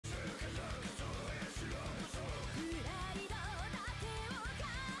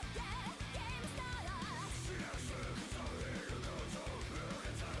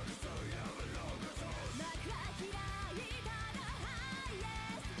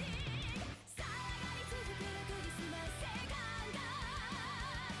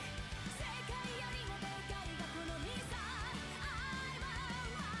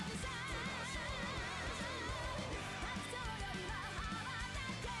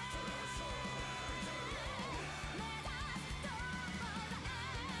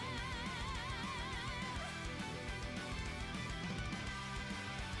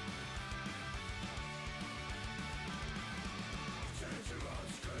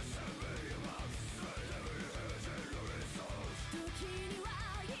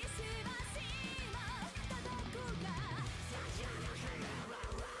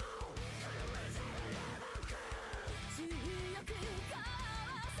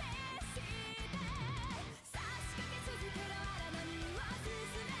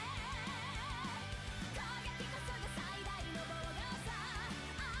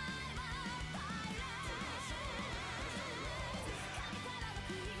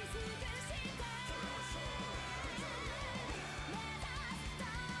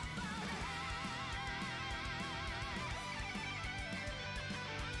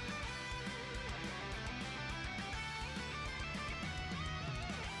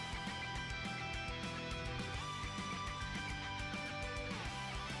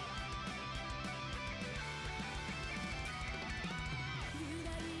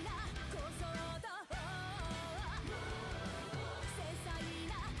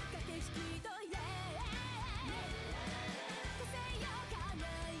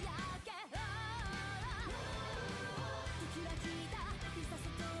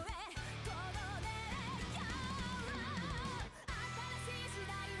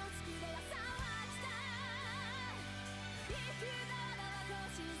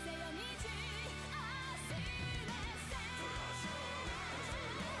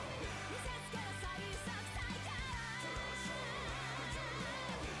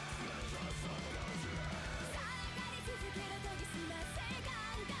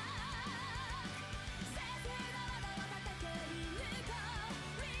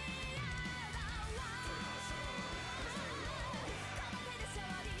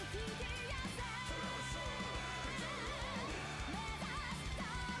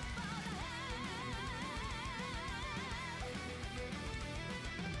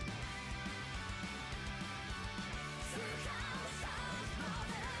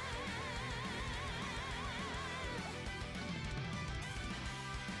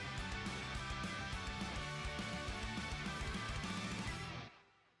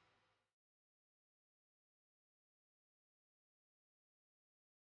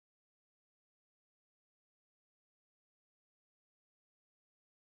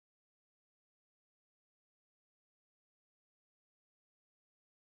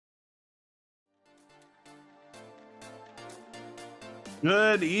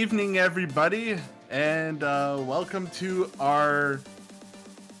Good evening, everybody, and welcome to our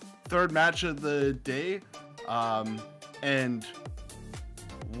third match of the day. And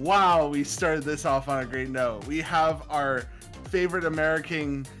wow, we started this off on a great note. We have our favorite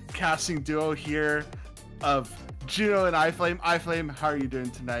American casting duo here of Juno and iFlame. iFlame, how are you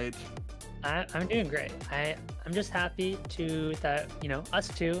doing tonight? I'm doing great. I'm just happy that us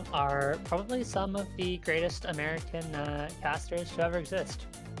two are probably some of the greatest American casters to ever exist.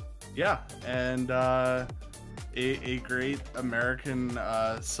 Yeah, and a great American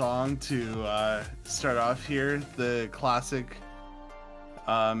song to start off here. The classic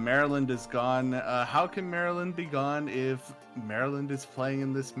Maryland is gone. How can Maryland be gone if Maryland is playing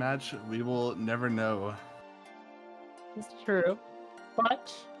in this match? We will never know. It's true,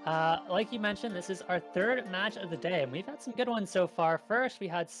 but like you mentioned, this is our third match of the day, and we've had some good ones so far. First, we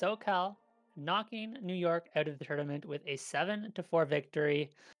had SoCal knocking New York out of the tournament with a 7-4 victory,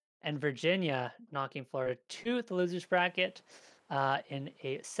 and Virginia knocking Florida to the losers bracket in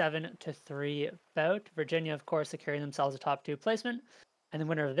a 7-3 bout. Virginia, of course, securing themselves a top 2 placement. And the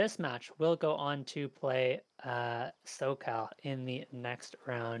winner of this match will go on to play SoCal in the next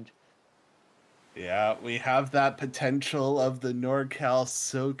round. Yeah, we have that potential of the NorCal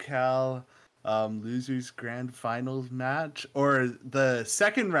SoCal losers grand finals match, or the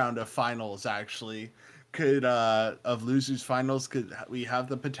second round of finals actually could of losers finals. Could we have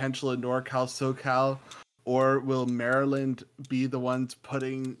the potential in NorCal SoCal, or will Maryland be the ones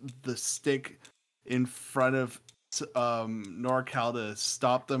putting the stick in front of NorCal to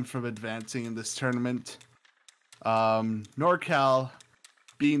stop them from advancing in this tournament? NorCal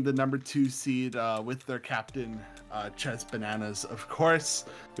being the number 2 seed with their captain, Ches Bananas, of course.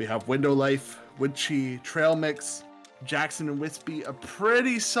 We have Window Life, Woodchi, Trail Mix, Jackson, and Wispy, a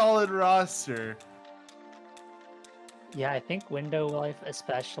pretty solid roster. Yeah, I think Window Life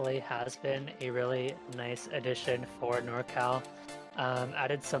especially has been a really nice addition for NorCal.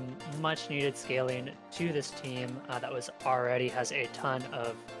 Added some much needed scaling to this team that was already has a ton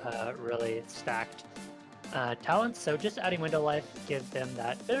of really stacked talents. So just adding Window Life gives them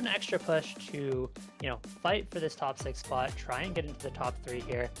that bit of an extra push to, fight for this top 6 spot, try and get into the top 3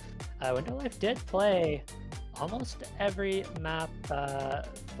 here. Window Life did play almost every map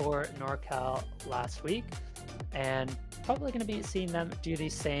for NorCal last week, and probably going to be seeing them do the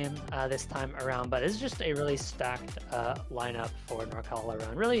same this time around. But it's just a really stacked lineup for NorCal all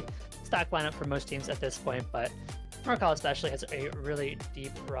around. Really stacked lineup for most teams at this point, but NorCal especially has a really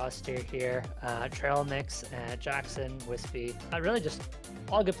deep roster here. Trail Mix, Jackson, Wispy, really just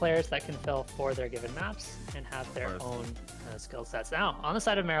all good players that can fill for their given maps and have their own skill sets. Now, on the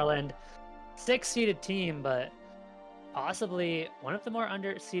side of Maryland, 6-seeded team, but possibly one of the more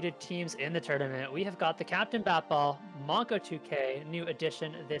under-seeded teams in the tournament. We have got the Captain Batball, Monko 2K, new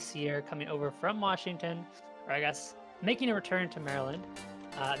addition this year, coming over from Washington, or I guess making a return to Maryland.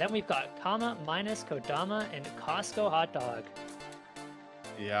 Then we've got Kama, Minus, Kodama, and Costco Hot Dog.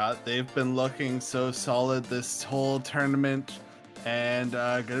 Yeah, they've been looking so solid this whole tournament, and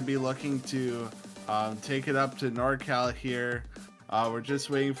gonna be looking to take it up to NorCal here. We're just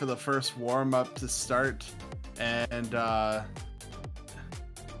waiting for the first warm-up to start, and I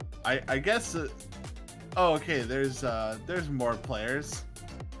guess oh, okay, there's more players.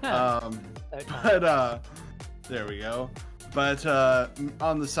 But there we go. But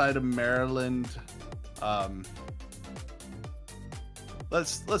on the side of Maryland,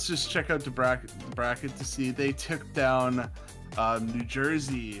 let's just check out the bracket to see. They took down New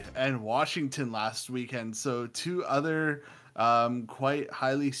Jersey and Washington last weekend, so 2 other quite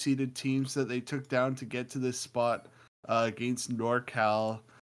highly seeded teams that they took down to get to this spot against NorCal,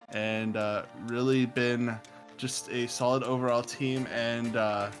 and really been just a solid overall team. And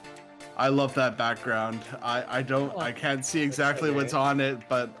I love that background. I can't see exactly what's on it,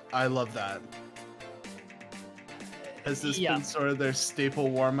 but I love that. Has this been sort of their staple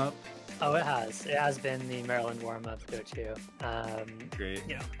warm-up? Oh, it has. It has been the Maryland warm-up go-to. Great.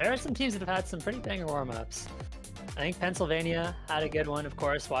 There are some teams that have had some pretty banger warm-ups. I think Pennsylvania had a good one, of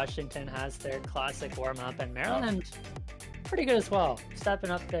course. Washington has their classic warm-up, and Maryland pretty good as well, stepping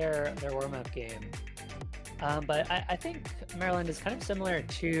up their warm-up game. But I think Maryland is kind of similar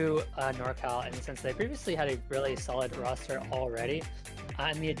to NorCal in the sense they previously had a really solid roster already.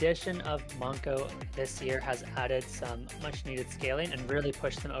 And the addition of Monko this year has added some much needed scaling and really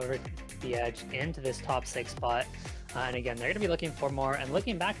pushed them over the edge into this top 6 spot. And again, they're going to be looking for more. And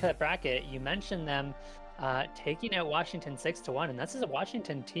looking back to that bracket, you mentioned them taking out Washington 6-1. And this is a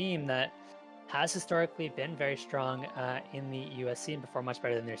Washington team that has historically been very strong in the USC and performed much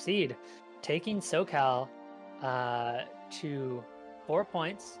better than their seed. Taking SoCal to 4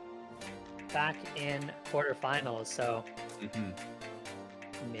 points back in quarterfinals. So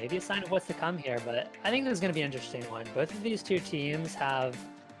maybe a sign of what's to come here. But I think this is going to be an interesting one. Both of these two teams have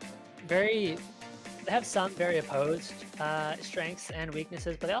they have some very opposed strengths and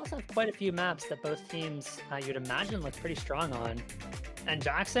weaknesses, but they also have quite a few maps that both teams you'd imagine look pretty strong on. And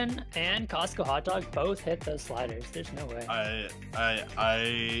Jackson and Costco Hot Dog both hit those sliders. There's no way.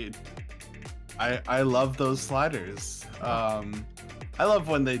 I love those sliders. I love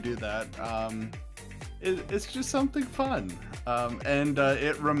when they do that. It's just something fun. And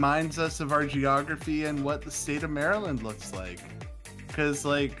it reminds us of our geography and what the state of Maryland looks like. Because,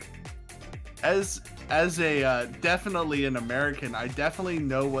 like, as a definitely an American, I definitely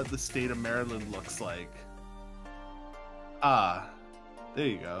know what the state of Maryland looks like. There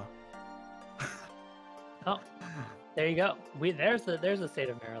you go. Oh, there you go. There's the state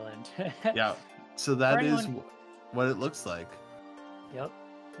of Maryland. Yeah. So that is what it looks like. Yep.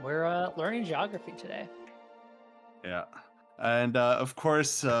 We're learning geography today. Yeah. And of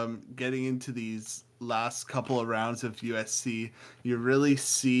course, getting into these last couple of rounds of USC, you really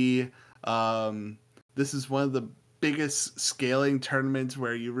see this is one of the biggest scaling tournaments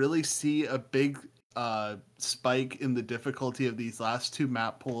where you really see a big spike in the difficulty of these last two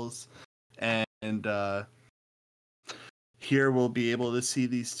map pools. And here we'll be able to see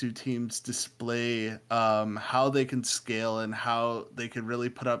these two teams display how they can scale and how they can really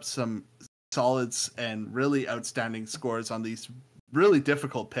put up some solids and really outstanding scores on these really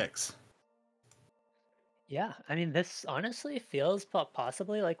difficult picks. Yeah, I mean, this honestly feels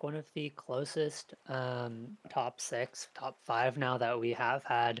possibly like one of the closest top 6, top 5 now that we have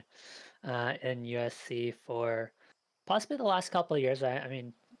had in USC for possibly the last couple of years. I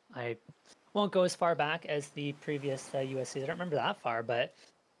mean, I won't go as far back as the previous USCs. I don't remember that far, but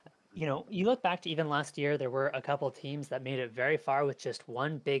you know, you look back to even last year, there were a couple teams that made it very far with just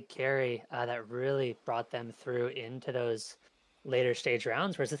one big carry that really brought them through into those later stage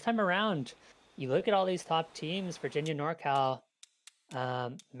rounds. Whereas this time around, you look at all these top teams, Virginia, NorCal,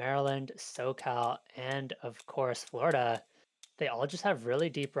 Maryland, SoCal, and of course, Florida. They all just have really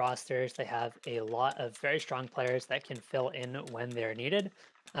deep rosters. They have a lot of very strong players that can fill in when they're needed,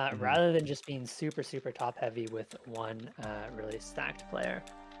 rather than just being super, super top heavy with one really stacked player.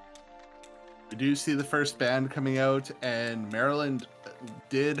 We do see the first ban coming out, and Maryland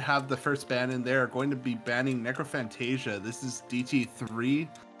did have the first ban in there. Going to be banning Necrophantasia. This is DT3.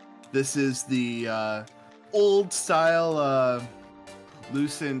 This is the old style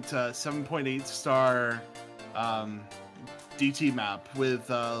Lucent 7.8 star DT map with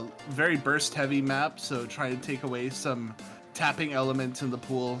very burst heavy map, so trying to take away some tapping elements in the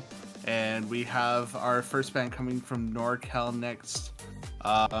pool. And we have our first ban coming from NorCal next.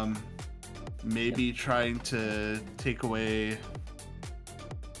 Maybe trying to take away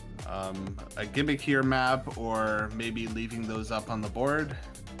a gimmick here map, or maybe leaving those up on the board.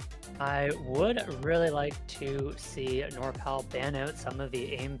 I would really like to see NorCal ban out some of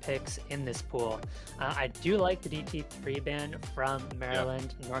the aim picks in this pool. I do like the DT3 ban from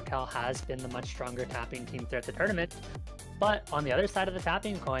Maryland. Yep. NorCal has been the much stronger tapping team throughout the tournament. But on the other side of the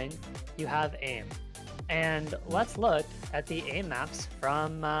tapping coin, you have aim. And let's look at the aim maps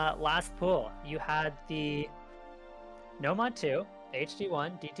from last pool. You had the Nomad 2,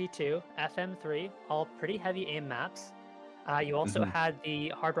 HD1, DT2, FM3, all pretty heavy aim maps. You also had the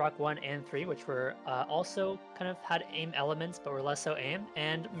Hard Rock 1 and 3, which were also kind of had aim elements, but were less so aim.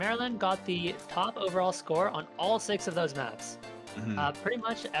 And Maryland got the top overall score on all 6 of those maps. Pretty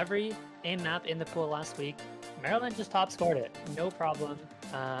much every aim map in the pool last week, Maryland just top scored it, no problem.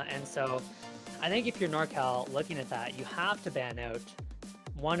 And so I think if you're NorCal looking at that, you have to ban out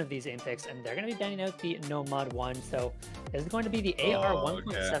one of these aim picks, and they're going to be banning out the Nomad 1. So this is going to be the AR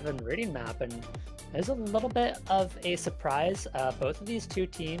 1.7 rating map, and there's a little bit of a surprise. Both of these two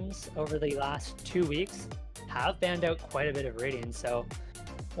teams over the last 2 weeks have banned out quite a bit of rating. So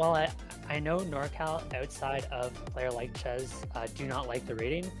while I know NorCal, outside of a player like Ches, do not like the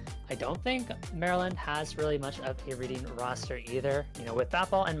rating, I don't think Maryland has really much of a rating roster either. You know, with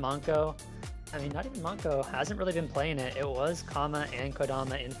Batball and Monko, I mean, not even Monko hasn't really been playing it. It was Kama and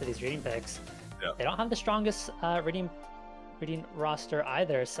Kodama in for these rating picks. Yep. They don't have the strongest rating roster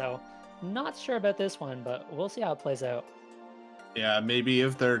either, so not sure about this one, but we'll see how it plays out. Yeah, maybe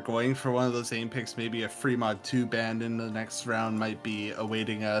if they're going for one of those aim picks, maybe a free mod 2 ban in the next round might be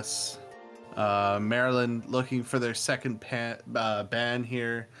awaiting us. Maryland looking for their second ban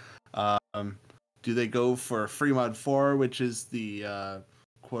here. Do they go for free mod 4, which is the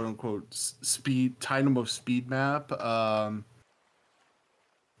quote-unquote speed Dynamo speed map,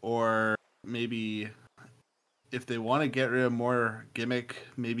 or maybe if they want to get rid of more gimmick,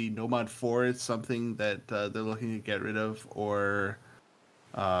 maybe Nomad 4 is something that they're looking to get rid of, or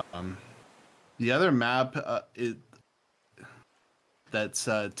the other map that's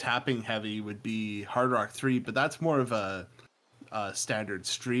tapping heavy would be Hard Rock 3, but that's more of a standard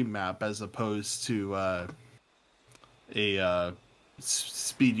stream map as opposed to a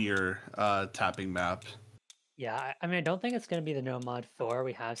speedier tapping map. Yeah, I mean, I don't think it's going to be the No Mod 4.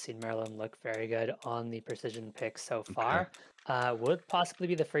 We have seen Maryland look very good on the precision picks so Okay. far. Would possibly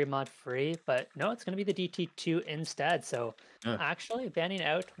be the free mod free, but no, it's going to be the DT2 instead. So Yeah. actually banning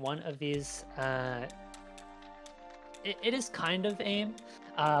out one of these, it is kind of aim,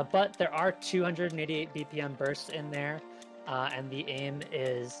 but there are 288 BPM bursts in there, and the aim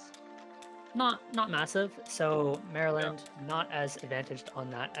is not massive, so Maryland not as advantaged on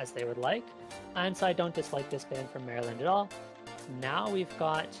that as they would like, and so I don't dislike this ban from Maryland at all. Now we've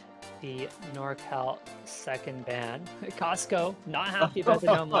got the NorCal second ban. Costco not happy about the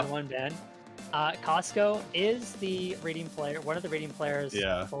No Mod 1 ban. Costco is the rating player, one of the rating players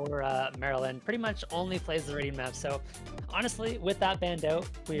for Maryland. Pretty much only plays the rating map. So honestly, with that banned out,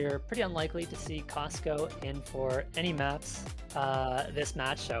 we're pretty unlikely to see Costco in for any maps this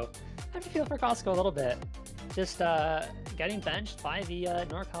match. So I have to feel for Costco a little bit. Just getting benched by the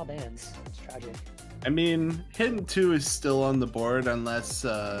NorCal bans. It's tragic. I mean, Hidden 2 is still on the board unless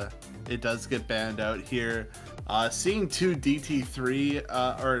it does get banned out here. Seeing two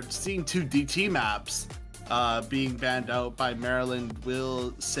DT3 or seeing two DT maps being banned out by Maryland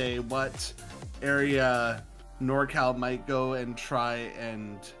will say what area NorCal might go and try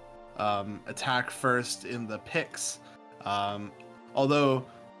and attack first in the picks. Although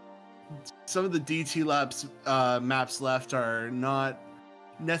some of the DT maps left are not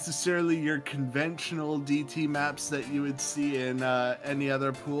necessarily your conventional DT maps that you would see in any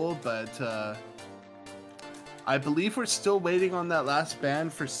other pool, but I believe we're still waiting on that last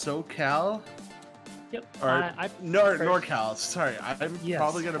ban for SoCal. Yep. Or NorCal. Sorry, I'm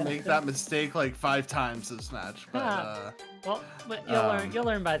probably gonna make that mistake like 5 times this match. But well, you'll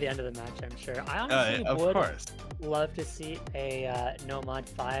learn by the end of the match, I'm sure. I honestly would love to see a No Mod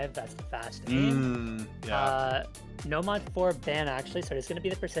 5. That's the fast aim. No Mod 4 ban actually, so it's going to be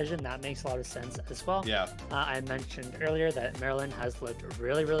the precision. That makes a lot of sense as well. Yeah. I mentioned earlier that Maryland has looked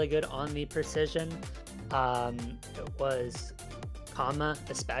really, really good on the precision. It was Comma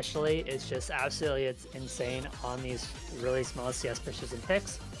especially is just absolutely insane on these really small CS precision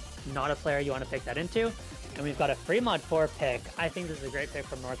picks. Not a player you want to pick that into. And we've got a free mod 4 pick. I think this is a great pick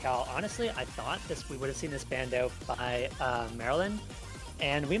from NorCal. Honestly, I thought we would have seen this banned out by Maryland,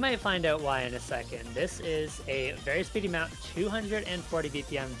 and we might find out why in a second. This is a very speedy map, 240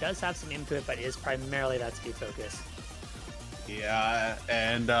 BPM, does have some aim to it, but is primarily that speed focus. Yeah,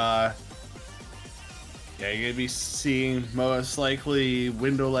 and you're gonna be seeing most likely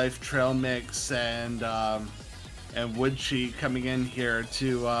Window Life Trail Mix and Wood Cheat coming in here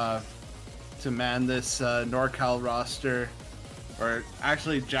to man this NorCal roster, or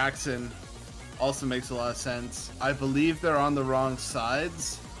actually Jackson also makes a lot of sense. I believe they're on the wrong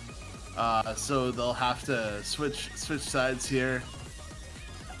sides, so they'll have to switch sides here.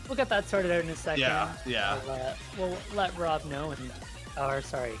 We'll get that sorted out in a second. Yeah. We'll let Rob know, or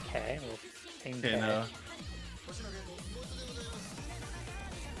sorry, Kay. We'll ping Kay. No.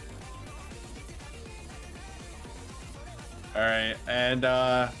 All right, and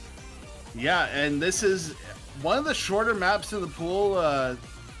yeah, and this is one of the shorter maps in the pool.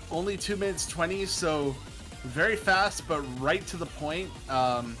 Only 2 minutes 20, so very fast, but right to the point.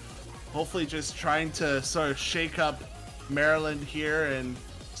 Hopefully, just trying to sort of shake up Maryland here and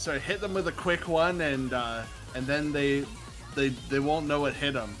sort of hit them with a quick one, and then they won't know what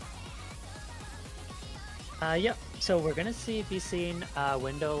hit them. Yep. So we're gonna be seeing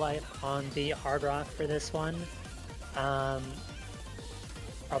Window Life on the Hard Rock for this one.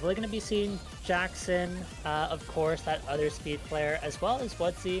 Probably going to be seeing Jackson, of course, that other speed player, as well as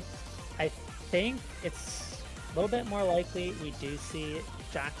Woodsy. I think it's a little bit more likely we do see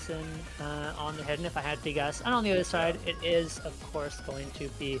Jackson on the Hidden, if I had to guess. And on the other side, it is, of course, going to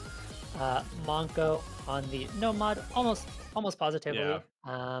be Monko on the No Mod, almost positively.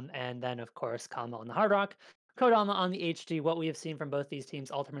 Yeah. And then, of course, Kama on the Hard Rock. Kodama on the HD. What we have seen from both these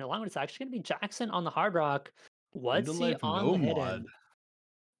teams all tournament long, it's actually going to be Jackson on the Hard Rock. Woodsy on the Hidden.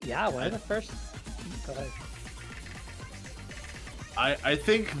 Yeah, one of the first. Go ahead. I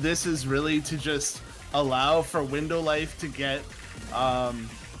think this is really to just allow for Window Life to get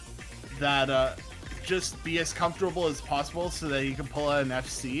just be as comfortable as possible so that he can pull out an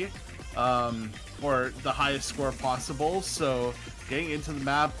FC or the highest score possible. So getting into the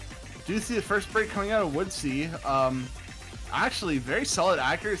map, do see the first break coming out of Woodsy. Actually, very solid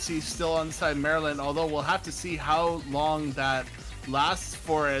accuracy still on the side of Maryland, although we'll have to see how long that lasts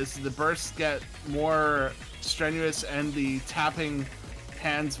for as the bursts get more strenuous and the tapping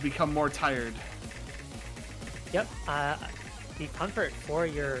hands become more tired. Yep. The comfort for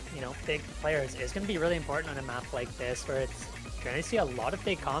your, big players is going to be really important on a map like this, where you're going to see a lot of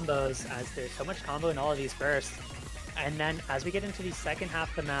big combos as there's so much combo in all of these bursts. And then as we get into the second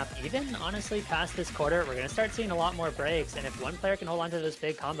half of the map, even honestly past this quarter, we're going to start seeing a lot more breaks. And if one player can hold on to those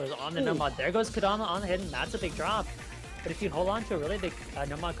big combos on the no-mod, there goes Kodama on the hidden. That's a big drop. But if you can hold on to a really big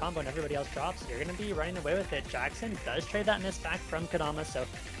no-mod combo and everybody else drops, you're going to be running away with it. Jackson does trade that miss back from Kodama, so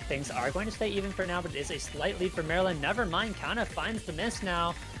things are going to stay even for now, but it is a slight lead for Maryland. Never mind, Kana finds the miss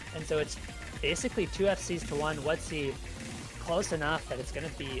now. And so it's basically 2 FCs to 1. Woodsy close enough that it's going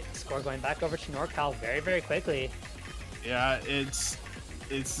to be a score going back over to NorCal very, very quickly. Yeah, it's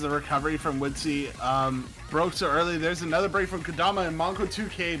the recovery from Woodsy. Broke so early. There's another break from Kodama, and Monko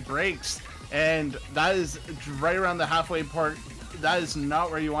 2K breaks. And that is right around the halfway part. That is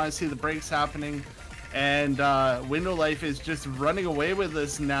not where you want to see the breaks happening. And Window Life is just running away with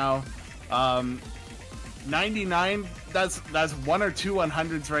this now. 99, that's 1 or 2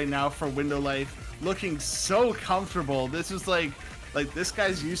 100s right now for Window Life. Looking so comfortable. This is like this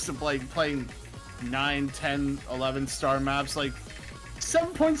guy's used to playing 9, 10, 11 star maps, like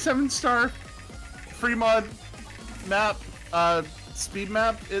 7.7 star free mod map, speed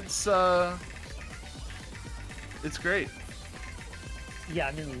map. It's great. Yeah,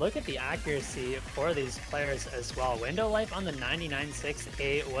 I mean, look at the accuracy for these players as well. Window Life on the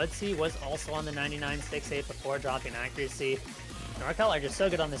 99.68. Woodsy was also on the 99.68 before dropping accuracy. NorCal are just so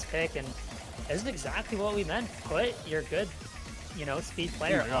good on this pick, and this is exactly what we meant. Put your good, speed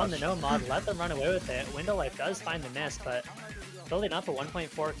player on the no mod, let them run away with it. Window Life does find the miss, but building up a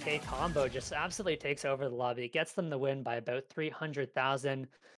 1.4k combo just absolutely takes over the lobby. It gets them the win by about 300,000,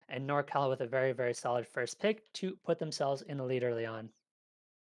 and NorCal with a very, very solid first pick to put themselves in the lead early on.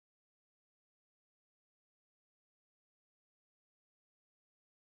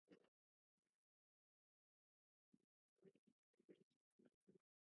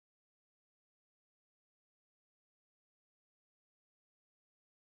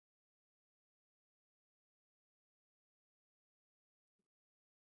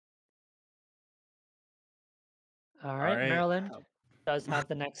 All All right, right. Maryland does have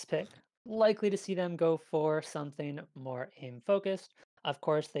the next pick. Likely to see them go for something more aim focused. Of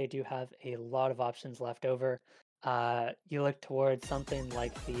course, they do have a lot of options left over. You look towards something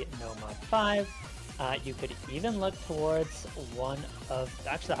like the Nomad 5. You could even look towards one of...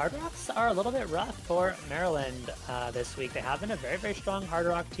 Actually, the Hard Rocks are a little bit rough for Maryland this week. They have been a very, very strong Hard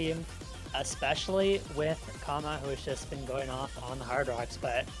Rock team, especially with Kama, who has just been going off on the Hard Rocks,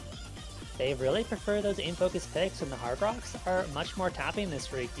 but they really prefer those aim-focused picks, and the Hard Rocks are much more tapping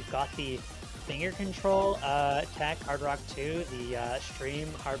this week. You've got the finger control tech Hard Rock 2, the stream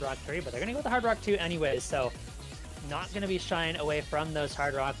Hard Rock 3, but they're going to go with the Hard Rock 2 anyways, so not going to be shying away from those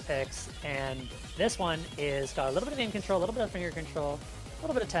Hard Rock picks. And this one is got a little bit of aim control, a little bit of finger control, a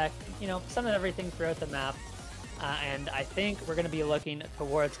little bit of tech, some of everything throughout the map. And I think we're going to be looking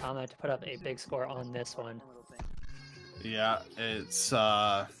towards Kama to put up a big score on this one. Yeah, it's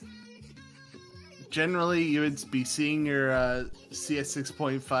generally you would be seeing your CS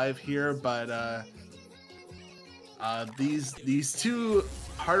 6.5 here, but these two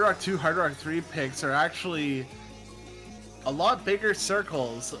Hard Rock 2, Hard Rock 3 picks are actually a lot bigger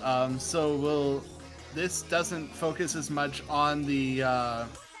circles. So this doesn't focus as much on the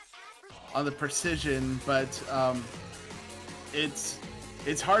precision, but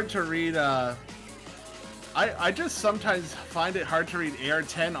it's hard to read. I just sometimes find it hard to read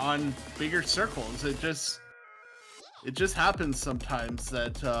AR10 on bigger circles. It just happens sometimes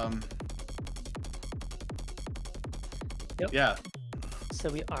that Yep. Yeah. So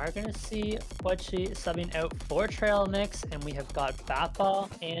we are going to see Woodsy subbing out for Trail Mix, and we have got Batball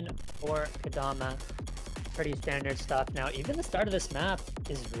in for Kodama. Pretty standard stuff. Now, even the start of this map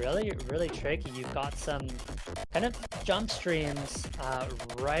is really, really tricky. You've got some kind of jump streams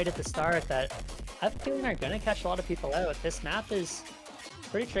right at the start that I have a feeling are going to catch a lot of people out. This map is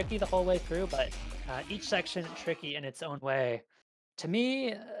pretty tricky the whole way through, but each section tricky in its own way. To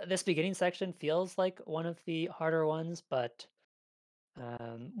me, this beginning section feels like one of the harder ones, but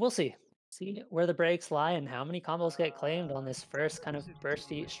we'll see. See where the breaks lie and how many combos get claimed on this first kind of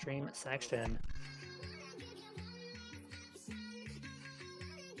bursty stream section.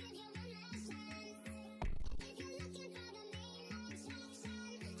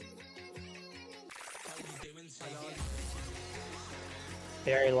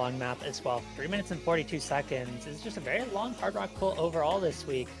 very long map as well. 3 minutes and 42 seconds is just a very long Hard Rock pull overall this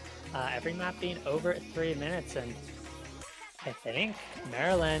week. Every map being over 3 minutes, and I think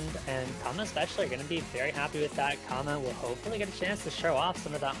Maryland and Kama especially are going to be very happy with that. Kama will hopefully get a chance to show off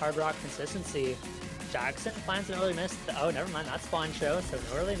some of that Hard Rock consistency. Jackson plans an early miss. Oh, never mind, that's spawn show, so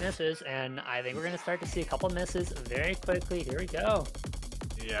no early misses, and I think we're going to start to see a couple misses very quickly. Here we go.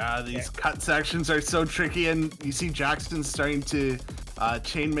 Yeah, these cut sections are so tricky, and you see Jackson starting to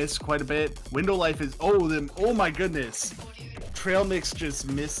chain miss quite a bit. Window life is, oh my goodness. Trail Mix just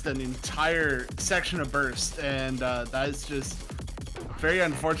missed an entire section of burst, and that is just very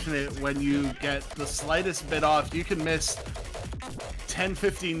unfortunate. When you get the slightest bit off, you can miss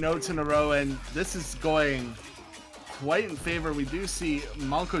 10-15 notes in a row, and this is going quite in favor. We do see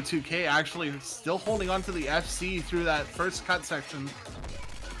Monko 2K actually still holding on to the FC through that first cut section,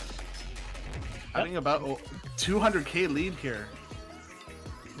 having about 200k lead here.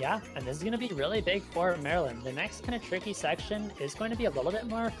 Yeah, and this is going to be really big for Maryland. The next kind of tricky section is going to be a little bit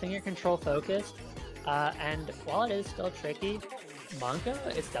more finger control focused. And while it is still tricky, Monko,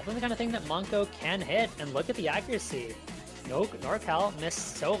 it's definitely the kind of thing that Monko can hit. And look at the accuracy. NorCal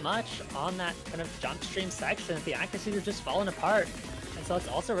missed so much on that kind of jump stream section that the accuracy was just falling apart. And so it's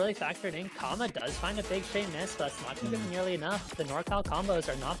also really factored in. Kama does find a big chain miss, but it's not going to be nearly enough. The NorCal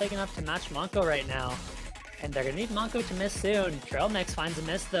combos are not big enough to match Monko right now. And they're going to need Monko to miss soon. Trail Mix finds a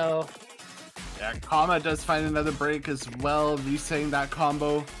miss, though. Yeah, Kama does find another break as well, resetting that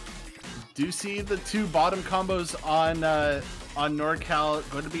combo. Do see the two bottom combos on NorCal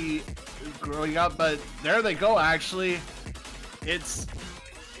going to be growing up, but there they go, actually. It's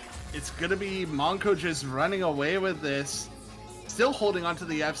going to be Monko just running away with this. Still holding onto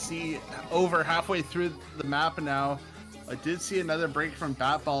the FC over halfway through the map now. I did see another break from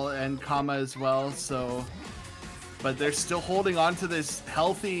Batball and Kama as well, so... But they're still holding on to this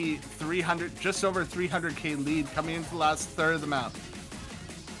healthy 300, just over 300k lead coming into the last third of the map.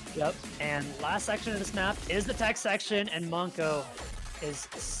 Yep, and last section of this map is the tech section, and Monko is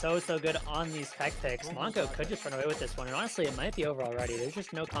so good on these tech picks. Monko could just run away with this one, and honestly, it might be over already. There's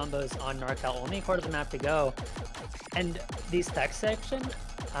just no combos on NorCal, only a quarter of the map to go. And these tech section,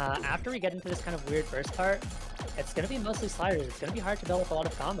 after we get into this kind of weird burst part, it's going to be mostly sliders. It's going to be hard to build up a lot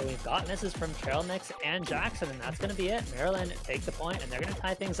of combo. We've got misses from Trail Mix and Jackson, and that's going to be it. Maryland take the point, and they're going to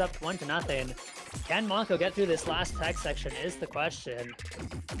tie things up 1-0. Can Monko get through this last tech section is the question.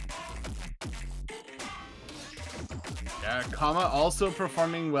 Yeah, Kama also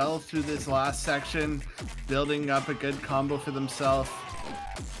performing well through this last section, building up a good combo for themselves.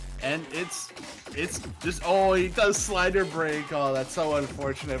 And it's just, oh, he does slider break. Oh, that's so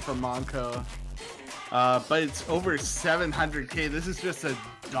unfortunate for Monko. But it's over 700k. This is just a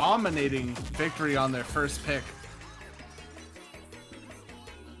dominating victory on their first pick.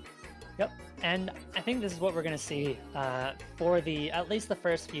 Yep, and I think this is what we're going to see for at least the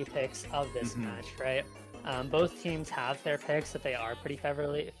first few picks of this match, right? Both teams have their picks that they are pretty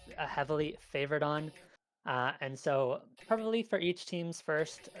heavily favored on. And so probably for each team's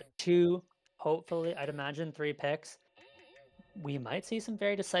first two, hopefully, I'd imagine 3 picks, we might see some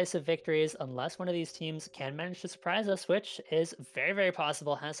very decisive victories unless one of these teams can manage to surprise us, which is very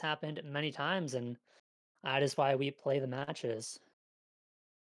possible, has happened many times, and that is why we play the matches.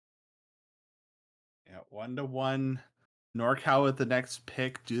 Yeah, 1-1. NorCal with the next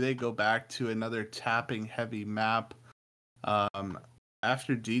pick. Do they go back to another tapping heavy map?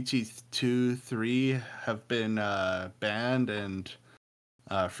 After DT2, 3 have been banned and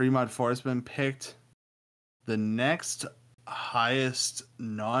Fremont 4 has been picked. The next highest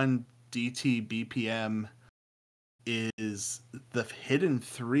non-DT BPM is the Hidden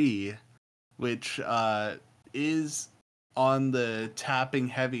 3, which is on the tapping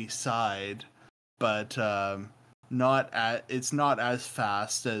heavy side, but it's not as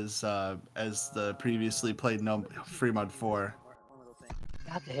fast as the previously played Fremont 4.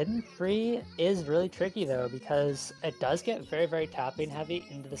 Yeah, the Hidden 3 is really tricky though, because it does get very tapping heavy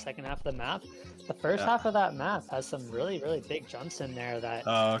into the second half of the map. The first half of that map has some really big jumps in there that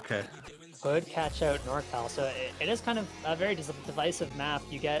could catch out NorCal. So it is kind of a very divisive map.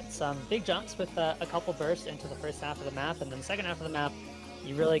 You get some big jumps with a couple bursts into the first half of the map, and then the second half of the map,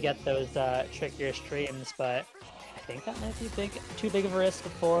 you really get those trickier streams. But I think that might be too big of a risk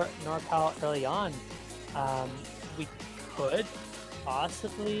for NorCal early on. We could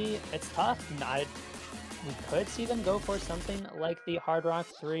possibly, it's tough. We could see them go for something like the Hard Rock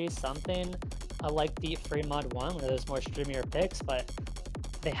 3, something like the Fremont 1, one of those more streamier picks, but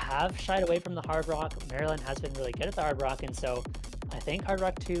they have shied away from the Hard Rock. Maryland has been really good at the Hard Rock, and so I think Hard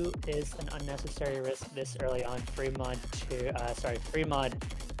Rock 2 is an unnecessary risk this early on. Free mod 2, free mod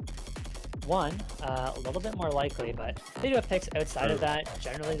 1, a little bit more likely, but if they do have picks outside of that,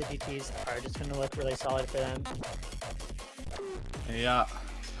 generally the GTs are just going to look really solid for them. Yeah,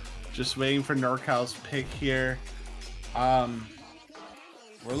 just waiting for NorCal's pick here.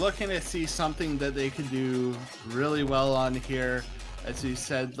 We're looking to see something that they could do really well on here. As you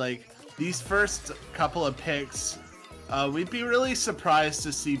said, like these first couple of picks, we'd be really surprised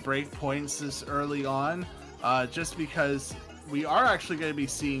to see breakpoints this early on, just because we are actually going to be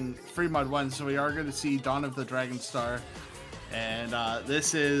seeing free mod 1, so we are going to see Dawn of the Dragon Star, and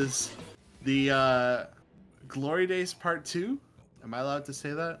this is the Glory Days Part 2. Am I allowed to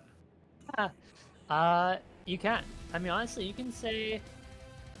say that? You can. I mean, honestly, you can say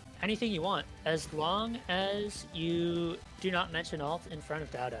anything you want, as long as you do not mention alt in front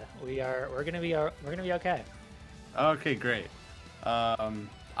of Dada. We're gonna be okay. Okay, great.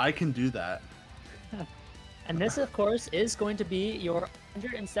 I can do that. And this, of course, is going to be your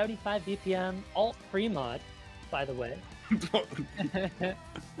 175 BPM alt free mod, by the way.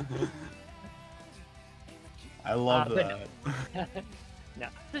 I love that. No,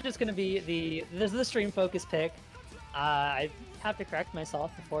 this is just going to be the stream focus pick. I have to correct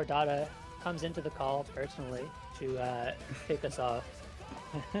myself before Dada comes into the call personally to kick us off.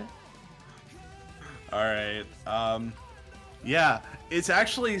 All right. Yeah, it's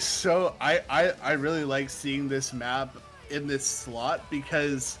actually so I really like seeing this map in this slot,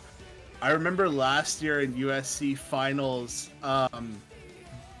 because I remember last year in USC finals,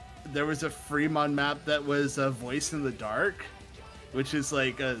 there was a Fremont map that was a Voice in the Dark, which is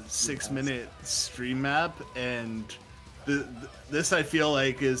like a 6-minute stream map, and this I feel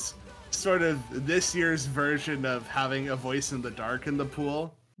like is sort of this year's version of having a Voice in the Dark in the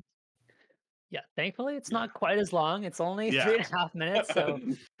pool. Yeah, thankfully it's not quite as long. It's only 3.5 minutes, so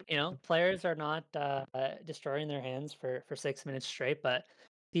you know, players are not destroying their hands for 6 minutes straight. But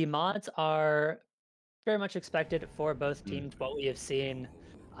the mods are very much expected for both teams. What we have seen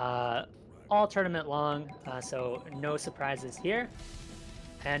all tournament long, so no surprises here.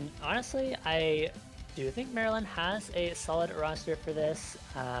 And honestly, I do think Maryland has a solid roster for this,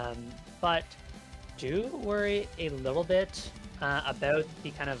 but do worry a little bit about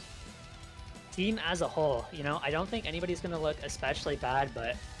the kind of team as a whole. You know, I don't think anybody's going to look especially bad,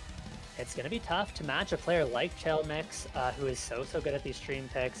 but it's going to be tough to match a player like Trailmix, who is so good at these stream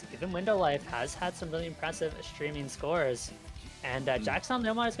picks. Even Window Life has had some really impressive streaming scores, and Jackson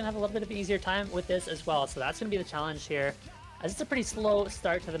Nomad is going to have a little bit of an easier time with this as well. So that's going to be the challenge here, as it's a pretty slow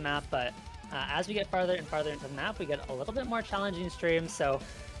start to the map, but as we get farther and farther into the map, we get a little bit more challenging streams. So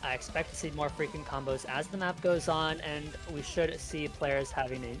I expect to see more frequent combos as the map goes on, and we should see players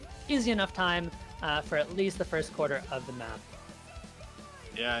having an easy enough time for at least the first quarter of the map.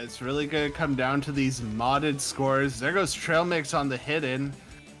 Yeah, it's really going to come down to these modded scores. There goes Trailmix on the hidden.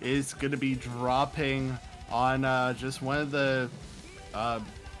 Is going to be dropping on just one of the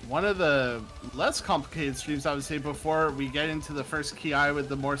less complicated streams, I would say, before we get into the first Ki with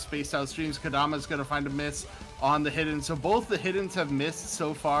the more spaced out streams. Kodama's going to find a miss on the hidden. So both the hiddens have missed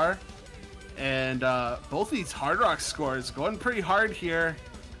so far, and both these Hard Rock scores going pretty hard here.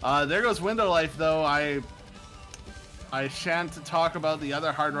 There goes Window Life, though. I shan't talk about the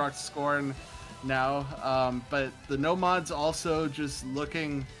other Hard Rock score now, but the Nomads also just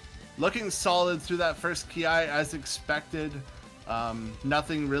looking solid through that first Ki as expected.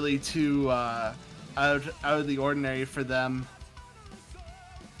 Nothing really too out of the ordinary for them.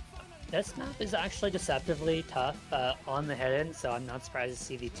 This map is actually deceptively tough on the hidden, so I'm not surprised to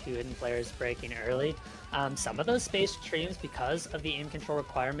see the 2 hidden players breaking early. Some of those spaced streams, because of the aim control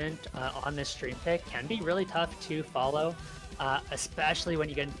requirement on this stream pick, can be really tough to follow, especially when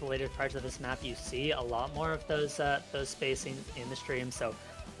you get into the later parts of this map. You see a lot more of those spacing in the stream, so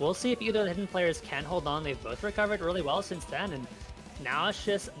we'll see if either of the hidden players can hold on. They've both recovered really well since then, and now it's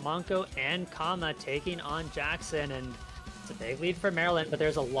just Monko and Kama taking on Jackson, and it's a big lead for Maryland, but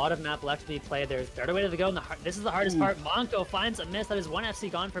there's a lot of map left to be played. There's 30 way to go, and this is the hardest part. Monko finds a miss. That is 1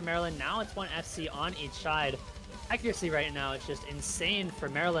 FC gone for Maryland. Now it's 1 FC on each side. Accuracy right now is just insane for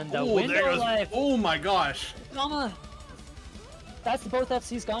Maryland, though. Window Life. Oh my gosh. Kodama. That's both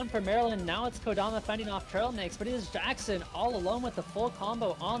FCs gone for Maryland. Now it's Kodama fending off Trailmix, but it is Jackson all alone with the full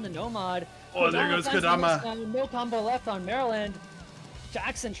combo on the Nomad. Oh, there goes Kodama. No combo left on Maryland.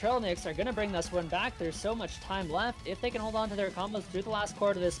 Jackson, Trailmix are going to bring this one back. There's so much time left. If they can hold on to their combos through the last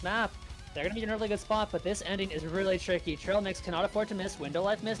quarter of this map, they're going to be in a really good spot, but this ending is really tricky. Trailmix cannot afford to miss. Window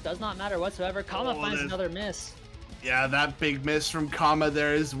Life miss does not matter whatsoever. Kama finds another miss. Yeah, that big miss from Kama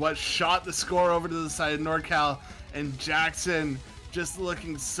there is what shot the score over to the side of NorCal, and Jackson just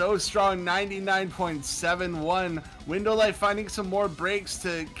looking so strong, 99.71. Window Life finding some more breaks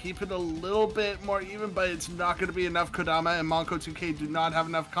to keep it a little bit more even, but it's not going to be enough. Kodama and Monko 2K do not have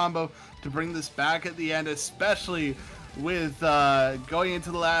enough combo to bring this back at the end, especially with going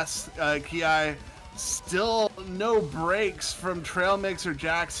into the last Ki. Still no breaks from Trail Mix or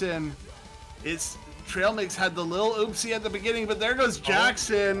Jackson. Trail Mix had the little oopsie at the beginning, but there goes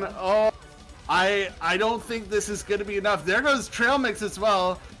Jackson. Oh, I don't think this is going to be enough. There goes Trail Mix as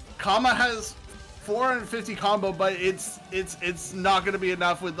well. Kama has 450 combo, but it's not going to be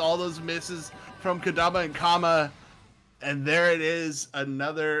enough with all those misses from Kodama and Kama. And there it is,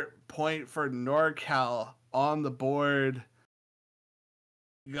 another point for NorCal on the board.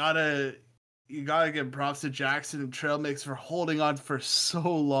 You gotta give props to Jackson and Trail Mix for holding on for so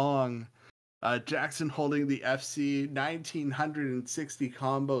long. Jackson holding the FC 1960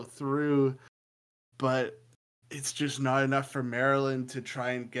 combo through, but it's just not enough for Maryland to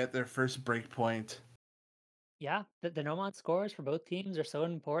try and get their first break point. Yeah, the no-mod scores for both teams are so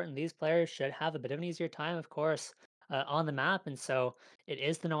important. These players should have a bit of an easier time, of course, on the map, and so it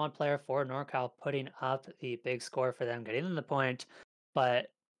is the no-mod player for NorCal putting up the big score for them, getting them the point. But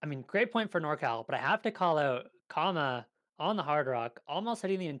I mean, great point for NorCal, but I have to call out Kama on the Hard Rock, almost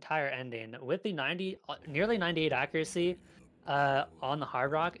hitting the entire ending with the nearly 98 accuracy on the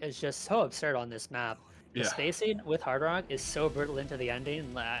Hard Rock is just so absurd on this map. The spacing with Hard Rock is so brutal into the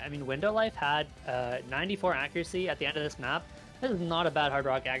ending. I mean, Window Life had 94 accuracy at the end of this map. This is not a bad Hard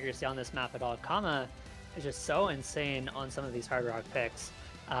Rock accuracy on this map at all. Kama is just so insane on some of these Hard Rock picks.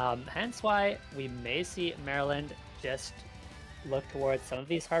 Hence why we may see Maryland just look towards some of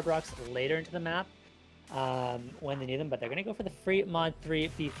these Hard Rocks later into the map when they need them, but they're going to go for the free mod 3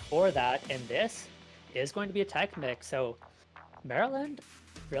 before that, and this is going to be a tech mix. So Maryland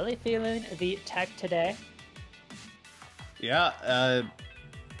really feeling the tech today. Yeah,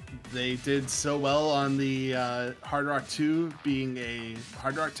 they did so well on the Hard Rock 2 being a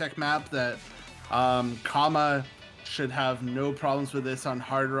Hard Rock tech map that Kama should have no problems with this on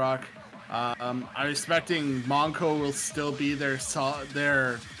Hard Rock. I'm expecting Monko will still be their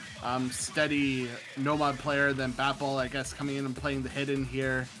steady nomad player, then Batball, I guess, coming in and playing the hidden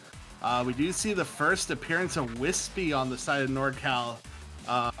here. We do see the first appearance of Wispy on the side of NorCal.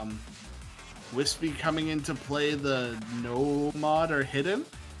 Wispy coming in to play the nomad or hidden?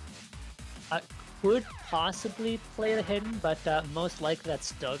 Could possibly play the hidden, but most likely that's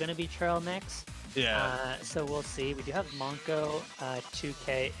still going to be Trail Mix. Yeah. So we'll see. We do have Monko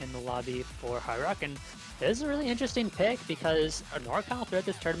 2K in the lobby for Hard Rock, and this is a really interesting pick because NorCal throughout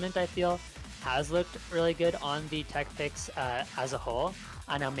this tournament, I feel, has looked really good on the tech picks as a whole.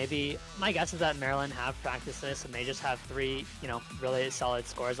 I know maybe my guess is that Maryland have practiced this and they just have three, really solid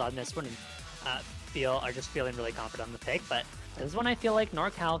scores on this one and are just feeling really confident on the pick. But this is one I feel like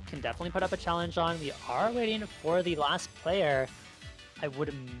NorCal can definitely put up a challenge on. We are waiting for the last player. I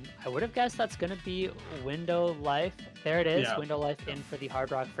would have guessed that's going to be Window Life. There it is, yeah. Window Life in for the Hard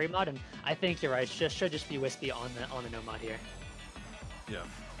Rock free mod, and I think you're right. It should just be Wispy on the no mod here. Yeah.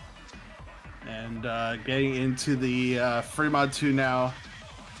 And getting into the free mod 2 now.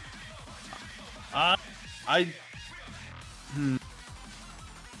 I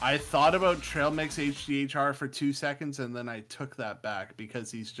thought about Trail Mix HDHR for 2 seconds, and then I took that back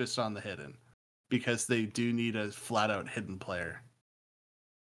because he's just on the hidden. Because they do need a flat-out hidden player.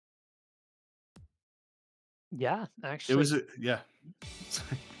 Yeah, actually. It was yeah.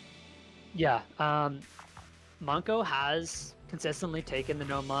 Yeah. Monko has consistently taken the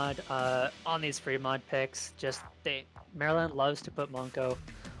no mod on these free mod picks. Maryland loves to put Monko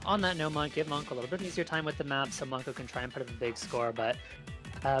on that no mod, give Monko a little bit easier time with the map so Monko can try and put up a big score. But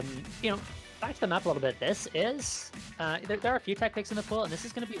back to the map a little bit. This is there are a few tech picks in the pool, and this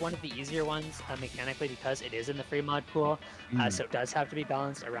is going to be one of the easier ones mechanically because it is in the free mod pool. So it does have to be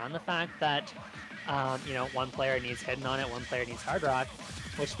balanced around the fact that one player needs hidden on it, one player needs Hard Rock,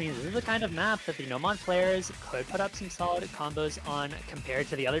 which means this is the kind of map that the no-mod players could put up some solid combos on compared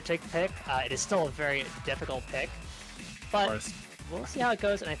to the other tech pick. It is still a very difficult pick, but we'll see how it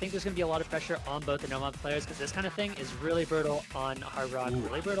goes, and I think there's going to be a lot of pressure on both the no-mod players because this kind of thing is really brutal on Hard Rock,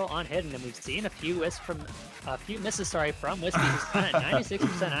 really brutal on hidden, and we've seen a few misses from Wispy, who's at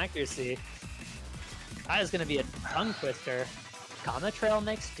 96% accuracy. That is going to be a tongue twister. Kama Trail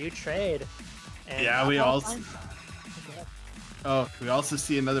Mix do trade. And yeah, we also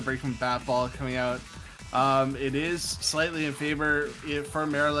see another break from Batball coming out. It is slightly in favor for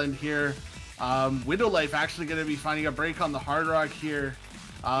Maryland here. Window Life actually going to be finding a break on the Hard Rock here.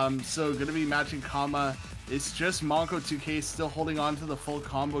 So going to be matching Kama. It's just Monko 2K still holding on to the full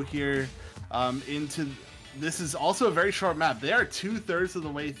combo here into this is also a very short map. They are 2/3 of the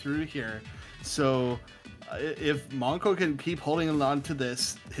way through here. So if Monko can keep holding on to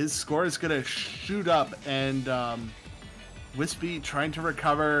this, his score is going to shoot up. And Wispy trying to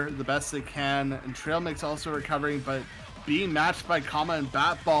recover the best they can. And Trail Mix also recovering, but being matched by Kama and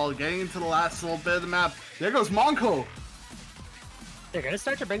Batball, getting into the last little bit of the map. There goes Monko. They're going to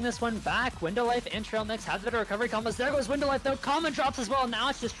start to bring this one back. Window Life and Trail Mix have better recovery combos. There goes Window Life, though. Common drops as well. Now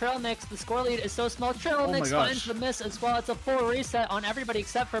it's just Trail Mix. The score lead is so small. Trail Mix finds the miss as well. It's a full reset on everybody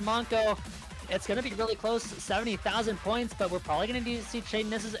except for Monko. It's going to be really close, 70,000 points, but we're probably going to need to see chain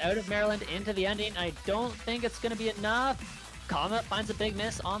misses out of Maryland into the ending. I don't think it's going to be enough. Comet finds a big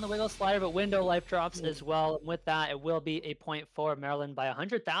miss on the Wiggle Slider, but Window Life drops as well. And with that, it will be a point for Maryland by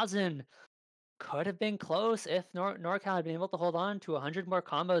 100,000. Could have been close if NorCal had been able to hold on to 100 more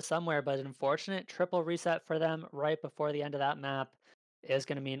combos somewhere, but an unfortunate triple reset for them right before the end of that map is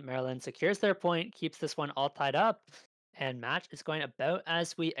going to mean Maryland secures their point, keeps this one all tied up, and match is going about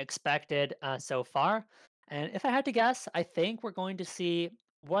as we expected so far. And if I had to guess, I think we're going to see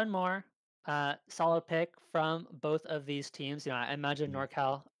one more solid pick from both of these teams. You know, I imagine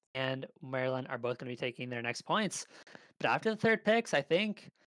NorCal and Maryland are both going to be taking their next points. But after the third picks, I think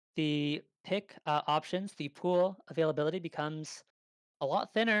the pick options, the pool availability becomes a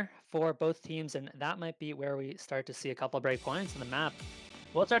lot thinner for both teams, and that might be where we start to see a couple of breakpoints in the map.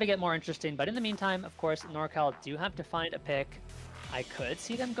 We'll start to get more interesting, but in the meantime, of course, NorCal do have to find a pick. I could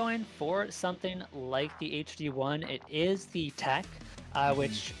see them going for something like the HD1. It is the tech,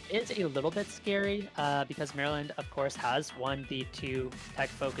 which is a little bit scary because Maryland, of course, has won the 2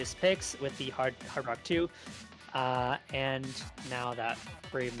 tech-focused picks with the Hard Rock 2 and now that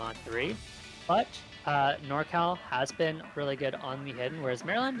Fremont 3. But NorCal has been really good on the hidden, whereas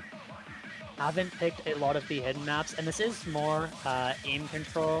Maryland haven't picked a lot of the hidden maps, and this is more aim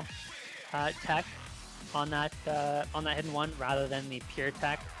control tech on that hidden one rather than the pure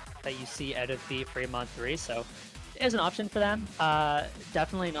tech that you see out of the Fremont 3. So it is an option for them.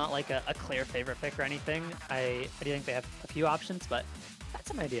 Definitely not like a clear favorite pick or anything. I do think they have a few options, but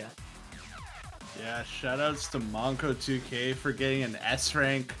that's an idea. Yeah, shoutouts to Monko2K for getting an S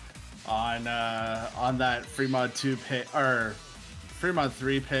rank on that Fremont 2 pick or Fremont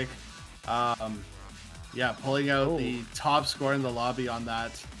 3 pick. Yeah, pulling out the top score in the lobby on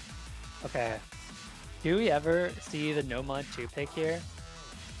that. Okay. Do we ever see the Nomad 2 pick here?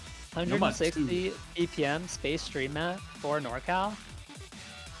 160 BPM space stream map for NorCal?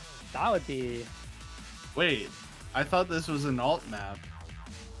 That would be... Wait, I thought this was an alt map.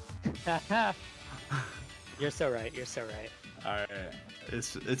 You're so right, you're so right. Alright.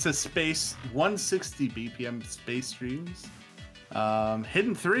 It's a space 160 BPM space streams.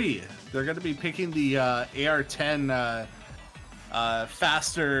 Hidden 3. They're gonna be picking the AR10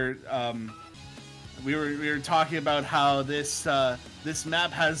 faster. We were talking about how this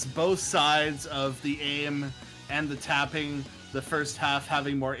map has both sides of the aim and the tapping. The first half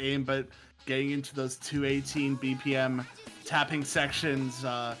having more aim, but getting into those 218 BPM tapping sections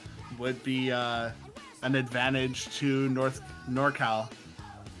would be an advantage to NorCal.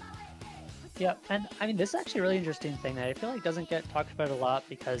 Yeah, and I mean, this is actually a really interesting thing that I feel like doesn't get talked about a lot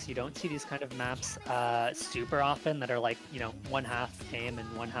because you don't see these kind of maps super often that are like, you know, one half aim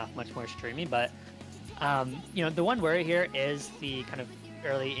and one half much more streamy. But, you know, the one worry here is the kind of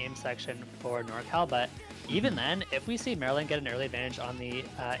early aim section for NorCal. But even then, if we see Maryland get an early advantage on the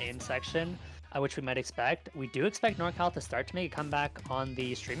aim section, which we might expect, we do expect NorCal to start to make a comeback on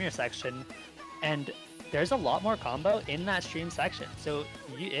the streamier section. And there's a lot more combo in that stream section. So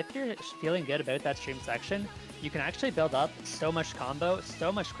if you're feeling good about that stream section, you can actually build up so much combo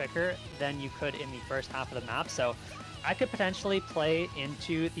so much quicker than you could in the first half of the map. So I could potentially play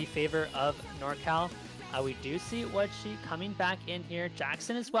into the favor of NorCal. We do see Whatchi coming back in here.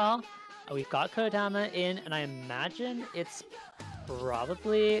 Jackson as well. We've got Kodama in, and I imagine it's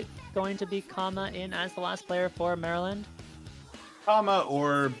probably going to be Kama in as the last player for Maryland. Kama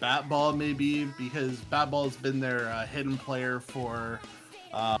or Batball maybe, because Batball's been their hidden player for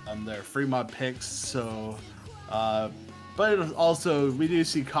their Fremont picks. So, but also we do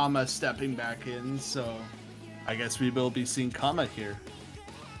see Kama stepping back in. So, I guess we will be seeing Kama here.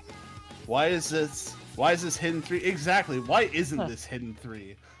 Why is this hidden 3? Exactly. Why isn't this hidden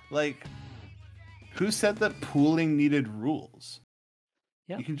 3? Like, who said that pooling needed rules?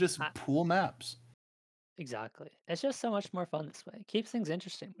 Yeah, you can just pool maps. Exactly. It's just so much more fun this way. It keeps things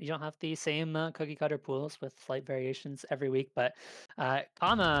interesting. You don't have the same cookie cutter pools with slight variations every week, but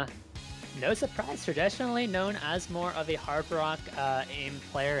Kama, no surprise, traditionally known as more of a hard rock aim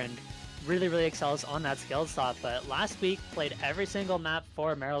player, and really excels on that skill stop. But last week played every single map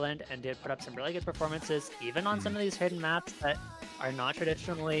for Maryland and did put up some really good performances, even on some of these hidden maps that are not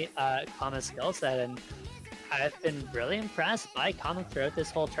traditionally Kama's skill set. And I've been really impressed by Kama throughout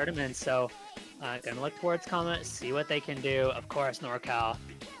this whole tournament. So gonna look towards Kama, see what they can do. Of course, NorCal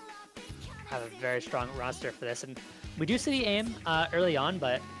have a very strong roster for this, and we do see the aim early on,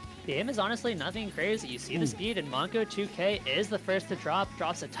 but the aim is honestly nothing crazy. You see the speed, and Monko 2K is the first to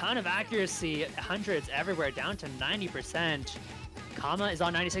drops a ton of accuracy, hundreds everywhere, down to 90%. Kama is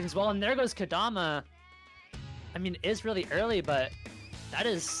on 96 as well, and there goes Kodama. I mean, it is really early, but that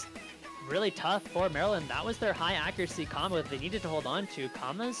is really tough for Maryland. That was their high accuracy combo that they needed to hold on to.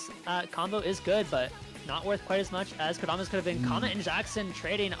 Kama's combo is good, but not worth quite as much as Kodama's could have been. Kama and Jackson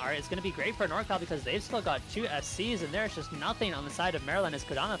trading is going to be great for NorCal because they've still got 2 FCs, and there's just nothing on the side of Maryland as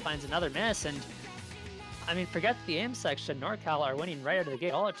Kodama finds another miss. And I mean, forget the aim section. NorCal are winning right out of the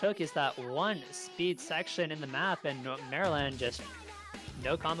gate. All it took is that one speed section in the map, and Maryland just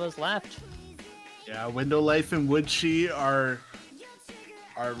no combos left. Yeah, Window Life and Woodshi are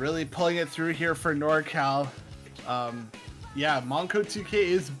really pulling it through here for NorCal. Yeah, Monko 2K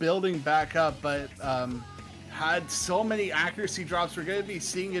is building back up, but had so many accuracy drops. We're going to be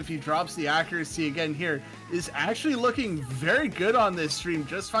seeing if he drops the accuracy again here. Is actually looking very good on this stream.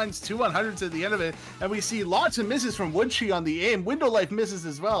 Just finds 2 100s at the end of it. And we see lots of misses from Woodshi on the aim. Window Life misses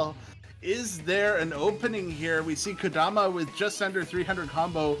as well. Is there an opening here? We see Kodama with just under 300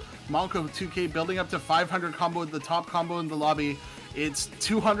 combo. Monko 2K building up to 500 combo with the top combo in the lobby. It's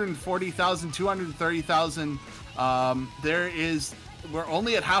 240,000, 230,000. We're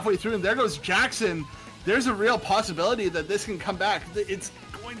only at halfway through, and there goes Jackson. There's a real possibility that this can come back. It's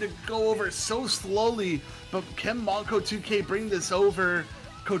going to go over so slowly, but can Monko 2K bring this over?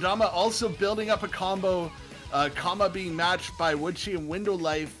 Kodama also building up a combo. Kama being matched by Woodshi and Window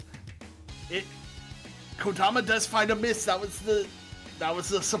Life. Kodama does find a miss. That was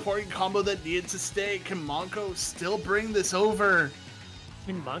the supporting combo that needed to stay. Can Monko still bring this over?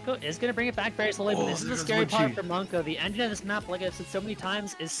 I mean, Monko is going to bring it back very slowly, but this is the scary part for Monko. The engine of this map, like I've said so many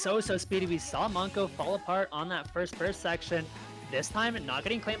times, is so speedy. We saw Monko fall apart on that first burst section. This time, not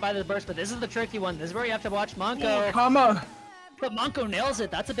getting claimed by the burst, but this is the tricky one. This is where you have to watch Monko. Oh, Kama! But Monko nails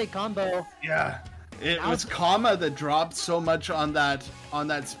it. That's a big combo. Yeah. It was Kama that dropped so much on that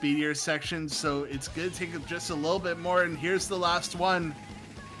speedier section, so it's going to take just a little bit more, and here's the last one.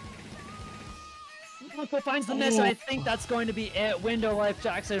 Monko finds the miss, and I think that's going to be it. Window Life,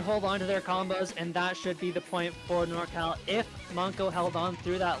 Jackson hold on to their combos, and that should be the point for NorCal. If Monko held on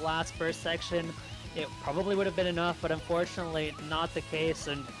through that last burst section, it probably would have been enough, but unfortunately not the case,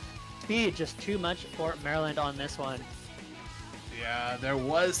 and speed just too much for Maryland on this one. Yeah, there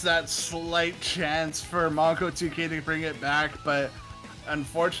was that slight chance for Monko 2K to bring it back, but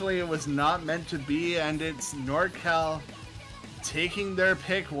unfortunately it was not meant to be, and it's NorCal taking their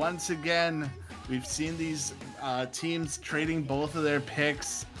pick once again. We've seen these teams trading both of their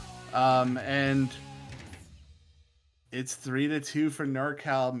picks, and it's 3-2 for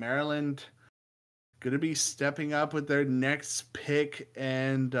NorCal. Maryland gonna be stepping up with their next pick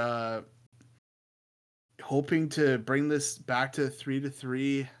and hoping to bring this back to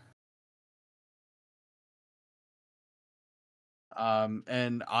 3-3.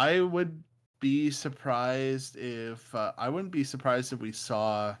 And I would be surprised if I wouldn't be surprised if we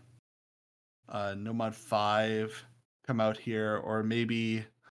saw Nomad 5 come out here, or maybe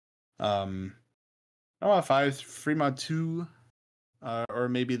Nomad 5, Fremont 2, or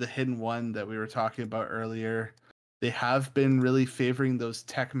maybe the hidden one that we were talking about earlier. They have been really favoring those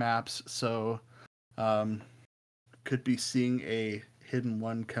tech maps, so could be seeing a hidden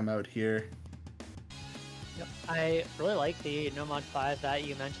one come out here. Yep. I really like the Nomad 5 that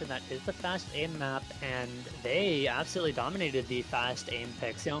you mentioned. That is the fast aim map, and they absolutely dominated the fast aim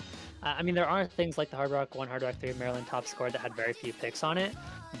picks. You know, I mean, there are things like the Hard Rock 1, Hard Rock 3 Maryland top score that had very few picks on it.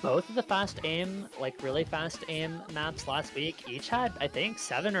 Both of the fast aim, like really fast aim maps last week, each had, I think,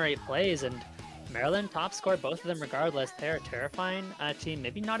 7 or 8 plays, and Maryland top scored both of them regardless. They're a terrifying team.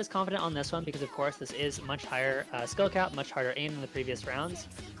 Maybe not as confident on this one because, of course, this is much higher skill cap, much harder aim than the previous rounds.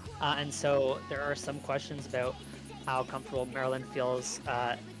 And so there are some questions about how comfortable Maryland feels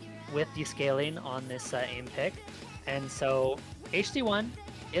with the scaling on this aim pick. And so HD1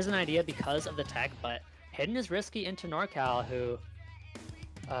 is an idea because of the tech, but hidden is risky into NorCal, who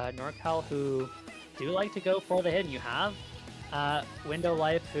do like to go for the hidden. You have Window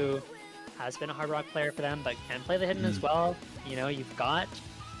Life, who has been a Hard Rock player for them, but can play the hidden as well. You know, you've got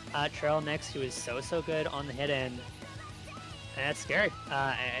Trail Mix, who is so good on the hidden. And it's scary.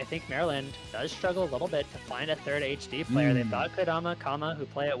 I think Maryland does struggle a little bit to find a third HD player. They've got Kodama, Kama, who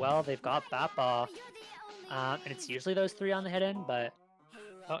play it well. They've got Batball. And it's usually those three on the hidden, but...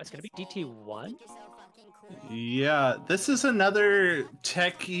 Oh, it's going to be DT1? Yeah, this is another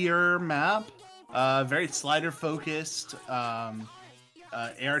techier map. Very slider focused.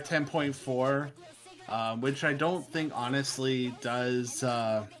 Air 10.4, which I don't think honestly does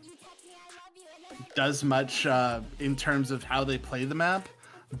much in terms of how they play the map,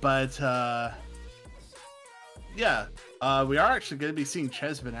 but yeah, we are actually going to be seeing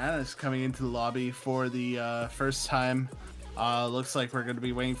Ches Bananas coming into the lobby for the first time. Looks like we're going to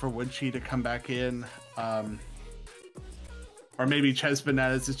be waiting for Woodchi to come back in, or maybe Ches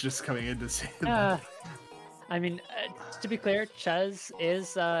Bananas is just coming in to say that. I mean, to be clear, Ches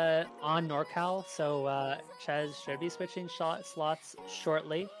is on NorCal, so Ches should be switching slots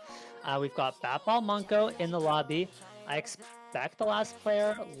shortly. We've got Batball Monko in the lobby. I expect the last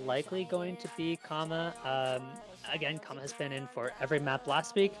player likely going to be Kama. Again, Kama has been in for every map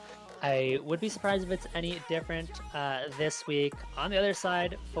last week. I would be surprised if it's any different this week. On the other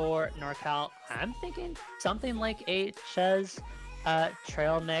side for NorCal, I'm thinking something like a Ches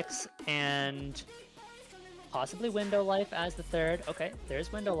Trail Mix and possibly Window Life as the third. Okay,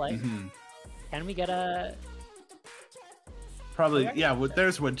 there's Window Life. Can we get a... Probably, yeah,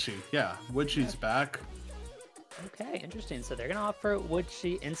 there's Woodchi. Yeah, Woodchi's back. Okay, interesting. So they're going to offer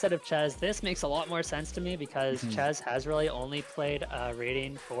Woodchi instead of Ches. This makes a lot more sense to me because Ches has really only played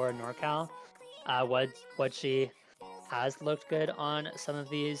rating for NorCal. Woodchi has looked good on some of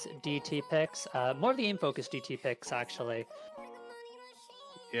these DT picks. More of the aim-focused DT picks, actually.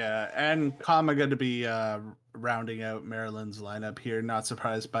 Yeah, and Kama going to be rounding out Maryland's lineup here. Not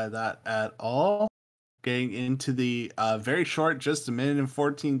surprised by that at all. Getting into the very short, just a minute and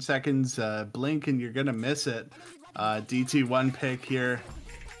 14 seconds blink, and you're going to miss it. DT1 pick here.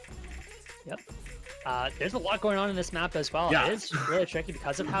 Yep. There's a lot going on in this map as well. Yeah. It is really tricky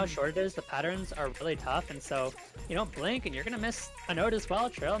because of how short it is. The patterns are really tough, and so, you know, blink, and you're going to miss a node as well.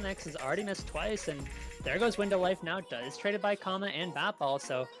 Trail Mix has already missed twice, and there goes Window Life now. Is traded by Kama and Batball,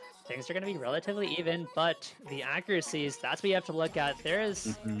 so things are going to be relatively even, but the accuracies, that's what you have to look at. There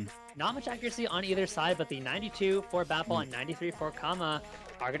is not much accuracy on either side, but the 92 for Batball and 93 for Kama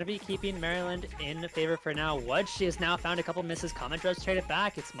are going to be keeping Maryland in favor for now. Woodchi has now found a couple misses. Kama does trade it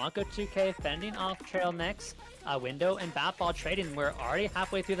back. It's Monko 2K fending off Trail Mix. Window and Batball trading. We're already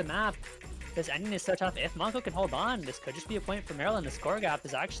halfway through the map. This ending is so tough. If Monko can hold on, this could just be a point for Maryland. The score gap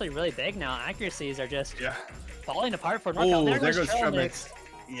is actually really big now. Accuracies are just falling apart for NorCal. Oh, there goes Trail Mix.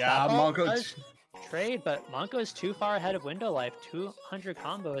 Yeah, Monko trade, but Monko is too far ahead of Window Life. 200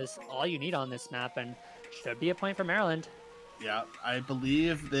 combo is all you need on this map, and should be a point for Maryland. Yeah, I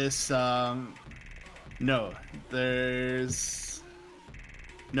believe this. No, there's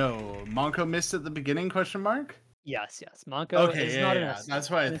no Monko missed at the beginning? Question mark. Yes. Monko is not an S. That's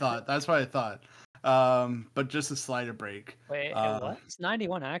what I thought. That's what I thought. But just a slider break. Wait, it was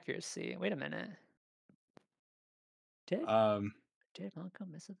 91 accuracy. Wait a minute. Did Monko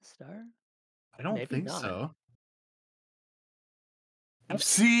miss at the start? I don't Maybe think not. so.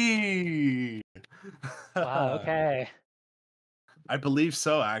 FC. Wow. Okay. I believe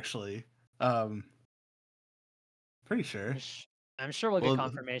so, actually. Pretty sure. I'm sure we'll get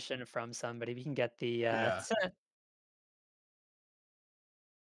confirmation from somebody. We can get the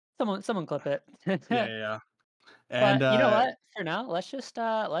someone clip it. yeah. And And you know what? For now, let's just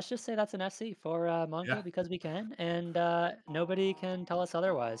say that's an FC for Monko because we can, and nobody can tell us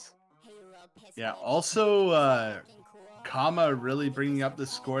otherwise. Yeah. Also, Kama really bringing up the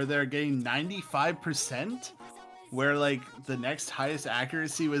score there, getting 95%, where like the next highest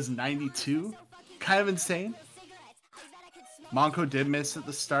accuracy was 92. Kind of insane. Monko did miss at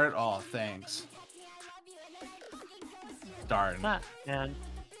the start. Oh, thanks. Darn. Man,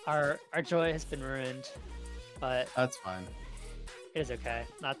 our joy has been ruined, but that's fine. It is okay.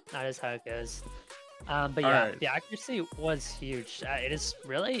 Not as how it goes. But yeah, the accuracy was huge. It is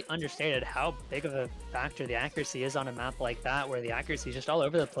really understated how big of a factor the accuracy is on a map like that, where the accuracy is just all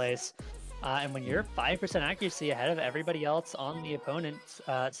over the place. And when you're 5% accuracy ahead of everybody else on the opponent's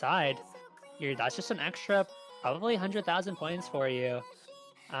side, that's just an extra probably 100,000 points for you.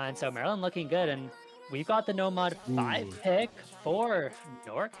 And so Maryland looking good, and we've got the Nomad 5 pick for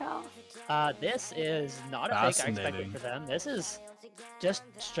NorCal. This is not a pick I expected for them. This is just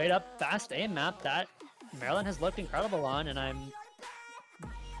straight up fast aim map that Maryland has looked incredible on, and I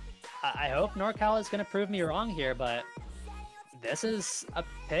hope NorCal is going to prove me wrong here, but this is a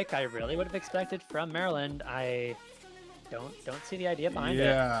pick I really would have expected from Maryland. don't see the idea behind it.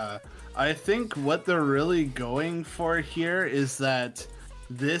 Yeah, I think what they're really going for here is that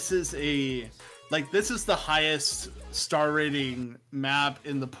this is this is the highest star rating map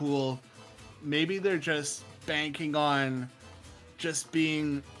in the pool. Maybe they're just banking on just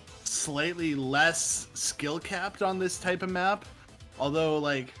being slightly less skill capped on this type of map. Although,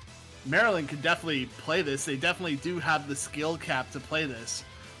 like, Maryland could definitely play this. They definitely do have the skill cap to play this.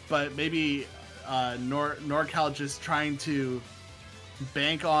 But maybe NorCal just trying to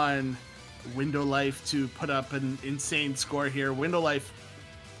bank on Window Life to put up an insane score here. Window Life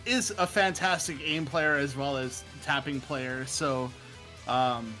is a fantastic aim player as well as tapping player, so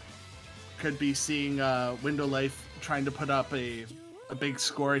could be seeing Window Life trying to put up a big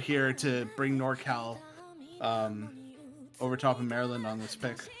score here to bring NorCal over top of Maryland on this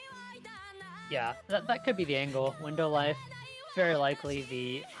pick. Yeah, that could be the angle. Window Life, very likely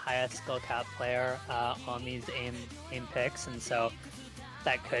the highest skill cap player on these aim picks, and so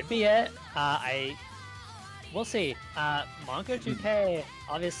that could be it. We'll see. Monko 2K,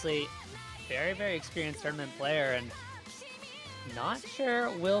 obviously, very experienced tournament player, and not sure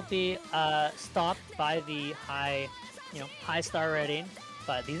will be stopped by the high star rating.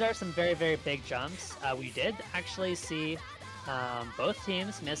 But these are some very big jumps. We did actually see both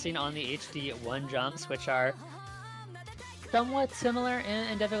teams missing on the HD 1 jumps, which are somewhat similar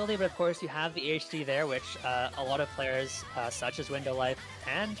in difficulty, but of course you have the HD there, which a lot of players such as Window Life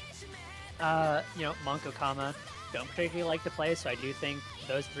and Monko Kama don't particularly like to play, so I do think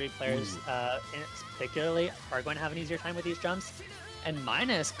those three players particularly are going to have an easier time with these jumps. And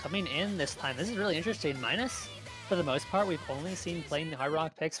Minus coming in this time, this is really interesting. Minus, for the most part, we've only seen playing the Hard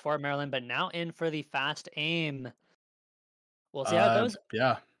Rock picks for Maryland, but now in for the fast aim. We'll see how it goes.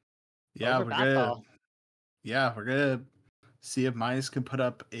 Yeah, we're good. Yeah, we're gonna see if Minus can put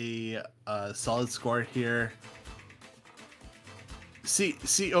up a solid score here. See,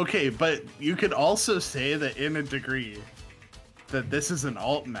 okay, but you could also say that in a degree that this is an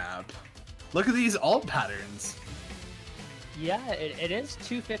alt map. Look at these alt patterns. Yeah, it is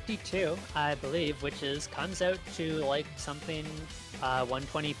 252, I believe, which comes out to like something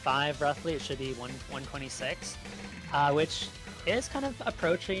 125 roughly. It should be 126, which is kind of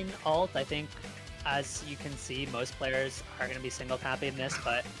approaching alt. I think, as you can see, most players are going to be single tapping this,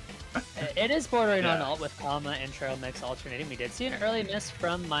 but it is bordering on alt with Kama and Trail Mix alternating. We did see an early miss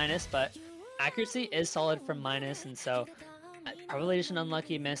from Minus, but accuracy is solid from Minus, and so probably just an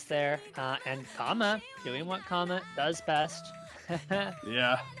unlucky miss there. And Kama doing what Kama does best.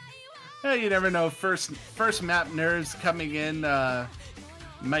 Yeah, you never know. First map nerves coming in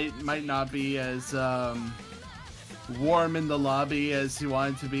might not be as warm in the lobby as he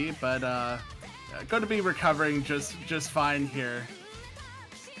wanted to be, but going to be recovering just fine here.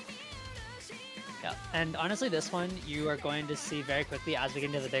 Yeah, and honestly, this one you are going to see very quickly as we get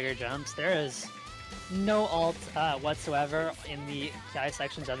into the bigger jumps. There is no alt whatsoever in the TI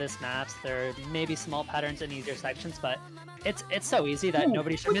sections of this maps. There may be small patterns in easier sections, but it's so easy that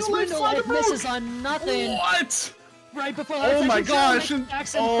nobody should miss. Window Life misses on nothing. What? Right before oh my gosh!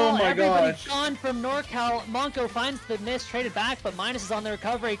 Oh my gosh! Gone from NorCal. Monko finds the miss, traded back, but Minus is on the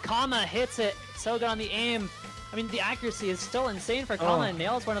recovery. Kama hits it. So good on the aim. I mean, the accuracy is still insane for Kama and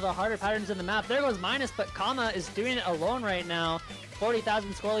nails one of the harder patterns in the map. There goes Minus, but Kama is doing it alone right now.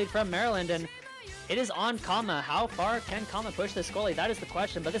 40,000 score lead from Maryland, and it is on Kama. How far can Kama push this score lead? That is the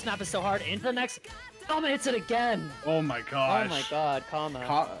question, but this map is so hard. Into the next... Kama hits it again! Oh my gosh. Oh my god,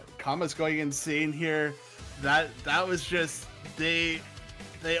 Kama. Kama's going insane here. That was just... They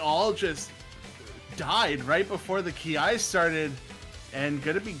all just died right before the Ki started, and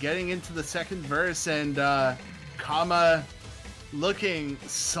gonna be getting into the second verse, and Kama looking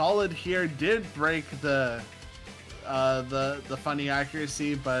solid here. Did break the funny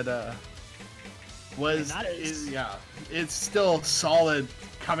accuracy, but it's still solid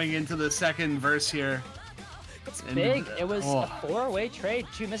coming into the second verse here. It's big. It was a four-way trade,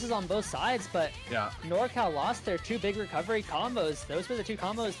 2 misses on both sides, but NorCal lost their 2 big recovery combos. Those were the 2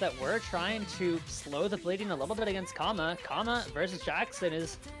 combos that were trying to slow the bleeding a little bit against Kama. Kama versus Jackson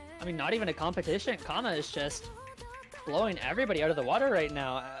is, I mean, not even a competition. Kama is just blowing everybody out of the water right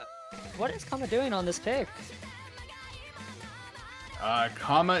now. What is Kama doing on this pick?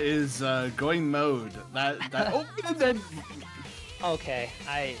 Kama is going mode. Okay,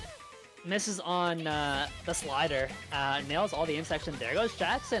 misses on the slider, nails all the aim section. There goes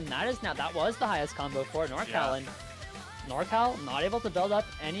Jackson. That was the highest combo for NorCal, and NorCal not able to build up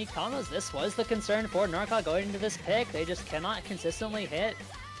any combos. This was the concern for NorCal going into this pick. They just cannot consistently hit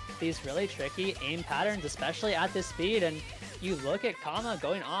these really tricky aim patterns, especially at this speed, and you look at Kama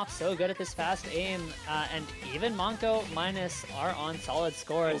going off so good at this fast aim, and even Monko minus are on solid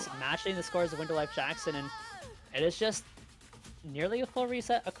scores, matching the scores of Window Life Jackson, and it is just nearly a full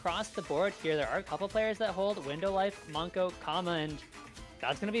reset across the board here. There are a couple players that hold Window Life, Monko, Kama, and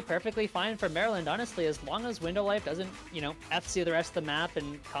that's going to be perfectly fine for Maryland, honestly, as long as Window Life doesn't, FC the rest of the map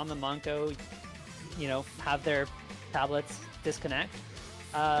and Kama, Monko, have their tablets disconnect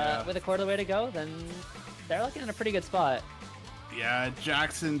with a quarter way to go, then they're looking in a pretty good spot. Yeah,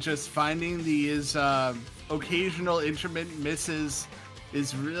 Jackson just finding these occasional intermittent misses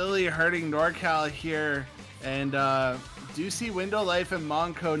is really hurting NorCal here. And do see Window Life and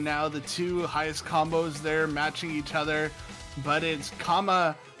Monko now the two highest combos there matching each other. But it's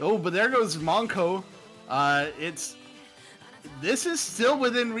Kama. Oh, but there goes Monko. This is still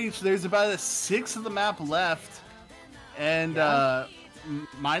within reach. There's about a sixth of the map left. And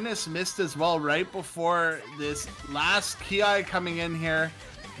Minus missed as well right before this last Ki coming in here.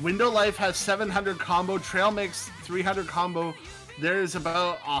 Window Life has 700 combo, Trail Mix 300 combo. There's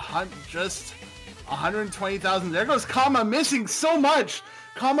about just 120,000. There goes Kama missing so much.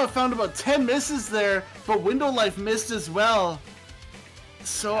 Kama found about 10 misses there, but Window Life missed as well.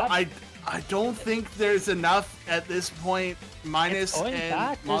 So I don't think there's enough at this point. Minus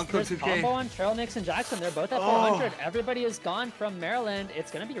and Monko 2K. Combo on Trail Mix and Jackson. They're both at 400. Everybody is gone from Maryland. It's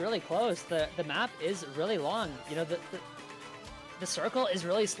going to be really close. The map is really long. The circle is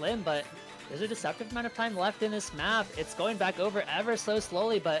really slim, but there's a deceptive amount of time left in this map. It's going back over ever so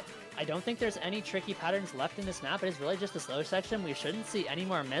slowly, but I don't think there's any tricky patterns left in this map. It is really just a slow section. We shouldn't see any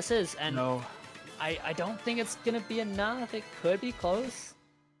more misses, and no. I don't think it's going to be enough. It could be close.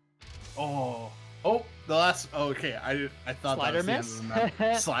 The last. Okay, I thought slider that was miss. The end of the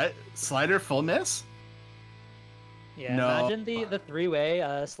map. Slider full miss. Yeah, no. Imagine the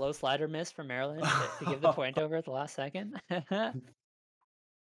three-way slow slider miss for Maryland to give the point over at the last second.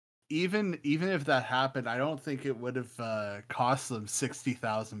 Even if that happened, I don't think it would have cost them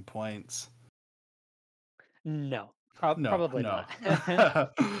 60,000 points. No, probably not.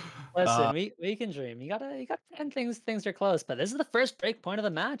 Listen, we can dream. You gotta pretend things are close, but this is the first break point of the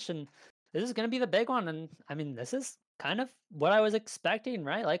match, and this is gonna be the big one. And I mean, this is kind of what I was expecting,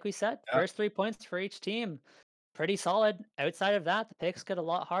 right? Like we said, first 3 points for each team, pretty solid. Outside of that, the picks get a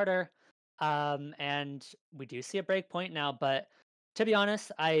lot harder, and we do see a break point now. But to be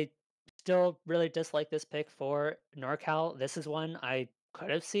honest, I still really dislike this pick for NorCal. This is one I could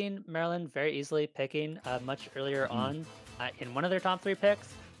have seen Maryland very easily picking much earlier on in one of their top 3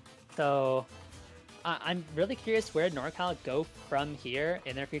 picks. So I'm really curious where NorCal go from here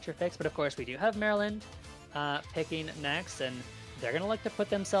in their future picks. But of course, we do have Maryland picking next, and they're going to look to put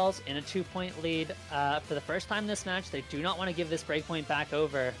themselves in a 2-point lead for the first time this match. They do not want to give this breakpoint back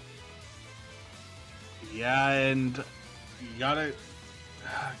over. Yeah, and you got to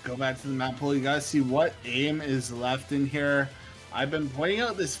go back to the map pool. You got to see what aim is left in here. I've been pointing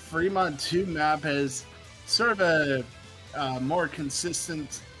out this Fremont 2 map as sort of a more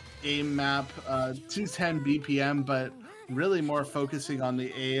consistent aim map, 210 BPM, but really more focusing on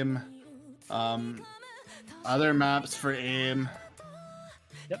the aim. Other maps for aim.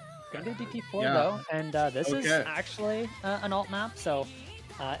 Yep, gonna do DT4 though, and this is actually an alt map, so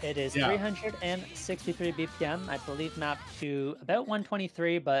it is 363 BPM, I believe, mapped to about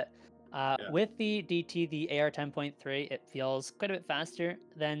 123, but with the DT, the AR 10.3, it feels quite a bit faster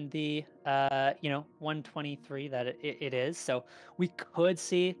than the 123 that it is. So we could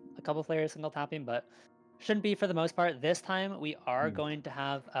see a couple players single tapping, but shouldn't be for the most part. This time we are going to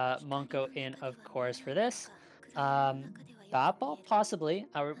have Monko in, of course, for this. Batball possibly.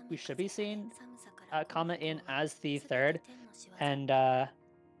 We should be seeing Kama in as the third, and yeah,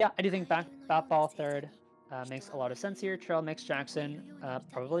 I do think Batball third. Makes a lot of sense here. Trail Mix Jackson,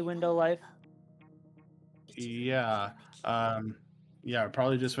 probably Window Life. Yeah.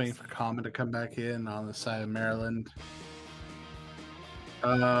 Probably just waiting for Kama to come back in on the side of Maryland.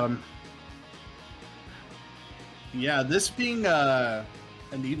 Yeah, this being a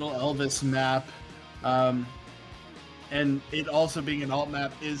Needle Elvis map, and it also being an alt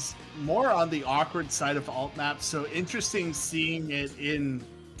map is more on the awkward side of alt maps. So interesting seeing it in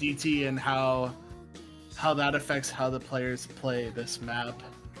DT and how that affects how the players play this map.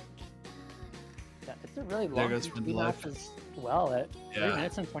 Yeah, it's a really long DT map as well at 3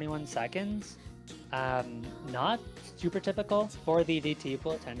 minutes and 21 seconds. Not super typical for the DT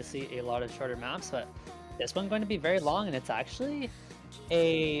pool. I tend to see a lot of shorter maps, but this one's going to be very long, and it's actually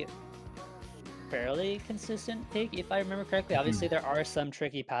a fairly consistent take, if I remember correctly. Obviously, there are some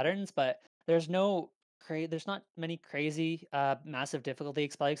tricky patterns, but there's not many crazy massive difficulty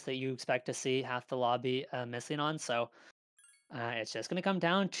spikes that you expect to see half the lobby missing on. So It's just going to come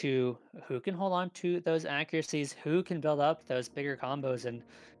down to who can hold on to those accuracies, who can build up those bigger combos and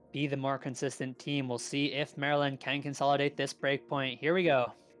be the more consistent team. We'll see if Maryland can consolidate this break point. Here we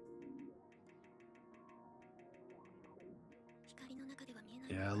go.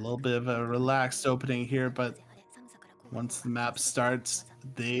 Yeah, a little bit of a relaxed opening here, but once the map starts,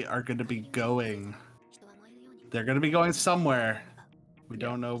 they are going to be going. They're going to be going somewhere. We Yeah.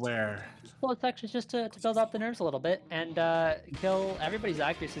 don't know where. Well, it's actually just to build up the nerves a little bit and kill everybody's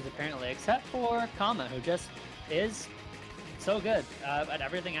accuracies, apparently, except for Kama, who just is so good at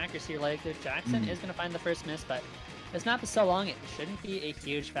everything accuracy related. Jackson is going to find the first miss, but this map is so long, it shouldn't be a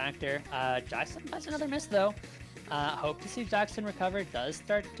huge factor. Jackson has another miss, though. Hope to see Jackson recover. It does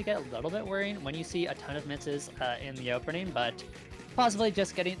start to get a little bit worrying when you see a ton of misses in the opening, but possibly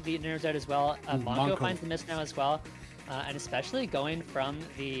just getting the nerves out as well. Monko finds the miss now as well. And especially going from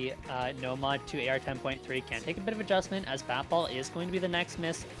the no mod to AR 10.3 can take a bit of adjustment, as Batball is going to be the next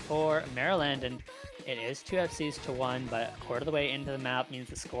miss for Maryland, and it is 2 FCs to 1, but a quarter of the way into the map means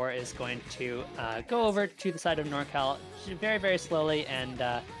the score is going to go over to the side of NorCal very, very slowly, and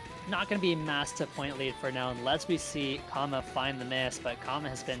not going to be a massive point lead for now unless we see Kama find the miss, but Kama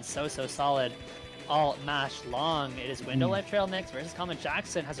has been so solid all match long. It is Window Life Trail Mix versus Kama.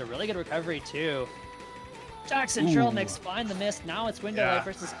 Jackson has a really good recovery too. Jackson Trail Mix find the miss. Now it's Window Life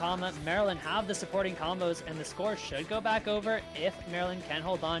versus Kama. Maryland have the supporting combos, and the score should go back over if Maryland can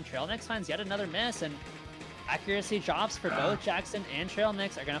hold on. Trail Mix finds yet another miss, and accuracy drops for both Jackson and Trail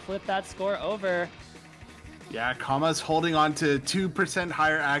Mix are going to flip that score over. Yeah, Kama's holding on to 2%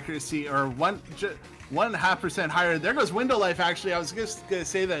 higher accuracy, or 1.5% higher. There goes Window Life, actually. I was just going to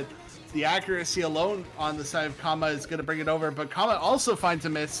say that the accuracy alone on the side of Kama is going to bring it over, but Kama also finds a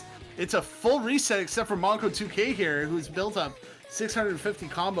miss. It's a full reset except for Monko 2K here, who's built up 650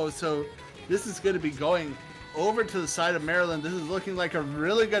 combos, so this is going to be going over to the side of Maryland. This is looking like a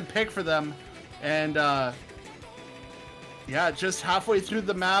really good pick for them, and yeah, just halfway through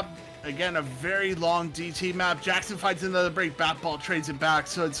the map, again, a very long DT map. Jackson finds another break, Batball trades it back,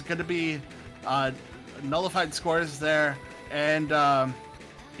 so it's going to be nullified scores there, and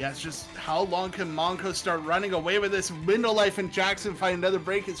yeah, it's just how long can Monko start running away with this? Window Life and Jackson find another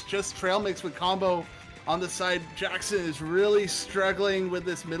break. It's just Trail Mix with combo on the side. Jackson is really struggling with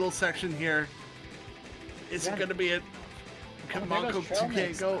this middle section here. Is it going to be it? Can Monko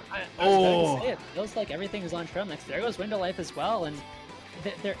 2K go? It feels like everything is on Trail Mix. There goes Window Life as well, and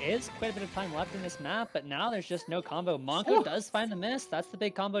there is quite a bit of time left in this map, but now there's just no combo. Monko does find the miss. That's the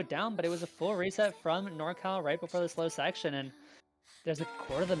big combo down, but it was a full reset from NorCal right before the slow section, and there's a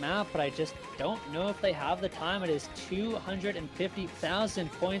quarter of the map, but I just don't know if they have the time. It is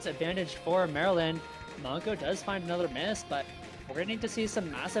 250,000 points advantage for Maryland. Monko does find another miss, but we're going to need to see some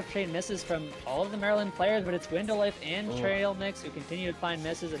massive chain misses from all of the Maryland players, but it's Window Life and Trail Mix who continue to find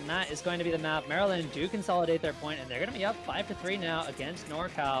misses, and that is going to be the map. Maryland do consolidate their point, and they're going to be up 5-3 now against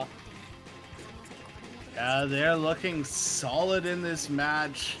NorCal. They're looking solid in this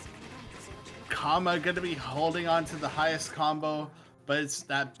match. Kama going to be holding on to the highest combo, but it's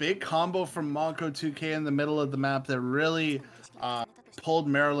that big combo from Monko 2K in the middle of the map that really pulled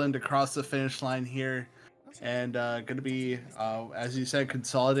Maryland across the finish line here, and going to be, as you said,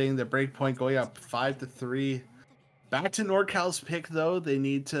 consolidating the break point, going up 5-3. Back to NorCal's pick, though. They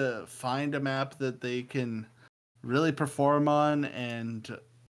need to find a map that they can really perform on, and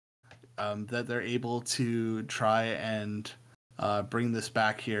that they're able to try and bring this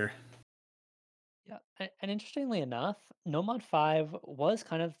back here. Yeah, and interestingly enough, Nomad 5 was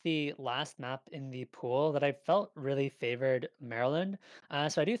kind of the last map in the pool that I felt really favored Maryland.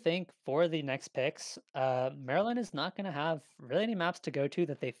 So I do think for the next picks, Maryland is not going to have really any maps to go to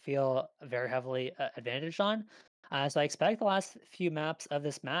that they feel very heavily advantaged on. So I expect the last few maps of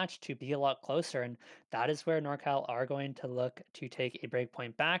this match to be a lot closer, and that is where NorCal are going to look to take a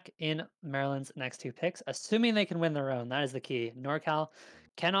breakpoint back in Maryland's next two picks, assuming they can win their own. That is the key. NorCal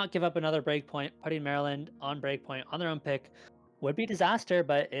cannot give up another breakpoint. Putting Maryland on breakpoint on their own pick would be disaster,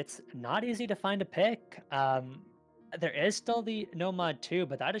 but it's not easy to find a pick. There is still the No Mod 2,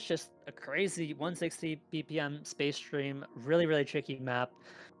 but that is just a crazy 160 BPM space stream, really tricky map.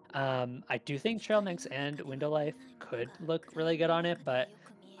 I do think Trail Mix and Window Life could look really good on it, but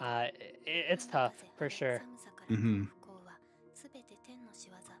it's tough for sure. Yeah,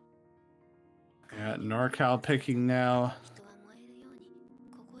 NorCal picking now.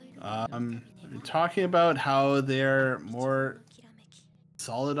 Talking about how they're more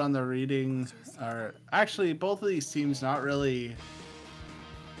solid on the reading, or actually both of these teams not really.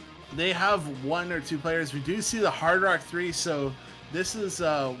 They have one or two players. We do see the Hard Rock 3, so this is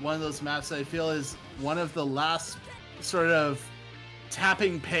one of those maps that I feel is one of the last sort of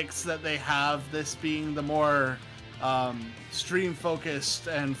tapping picks that they have, this being the more stream focused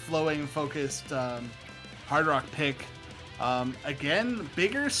and flowing focused hard rock pick. Again,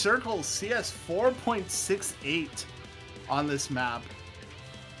 bigger circles, CS 4.68 on this map.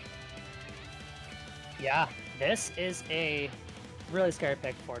 Yeah, this is a really scary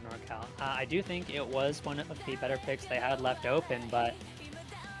pick for NorCal. I do think it was one of the better picks they had left open, but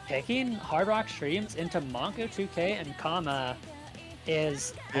picking Hard Rock Streams into Monko 2K and Kama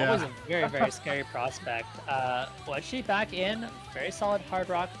is always a very, very scary prospect. Whatchi back in, very solid Hard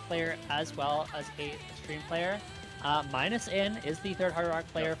Rock player as well as a stream player. Minus in is the third Hard Rock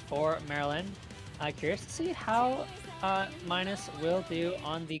player for Maryland. Curious to see how Minus will do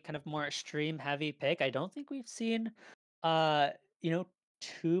on the kind of more stream heavy pick. I don't think we've seen you know,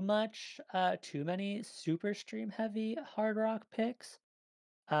 too many super stream heavy Hard Rock picks.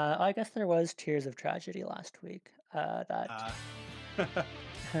 I guess there was Tears of Tragedy last week.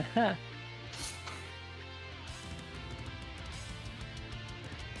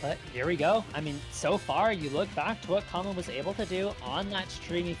 But here we go. I mean, so far, you look back to what Kama was able to do on that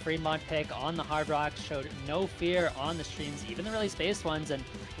streamy Fremont pick on the Hard Rock, showed no fear on the streams, even the really spaced ones, and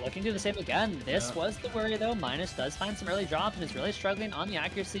looking to do the same again. This was the worry, though. Minus does find some early drops and is really struggling on the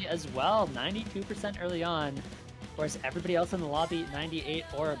accuracy as well. 92% early on, whereas everybody else in the lobby, 98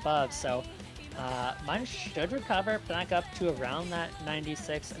 or above. So Minus should recover back up to around that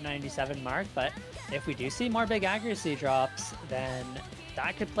 96, 97 mark, but if we do see more big accuracy drops, then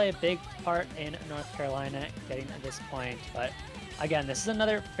that could play a big part in North Carolina getting to this point. But again, this is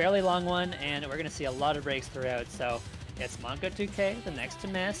another fairly long one, and we're going to see a lot of breaks throughout. So it's Monko 2K, the next to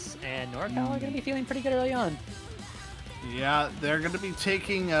miss, and NorCal are going to be feeling pretty good early on. Yeah, they're going to be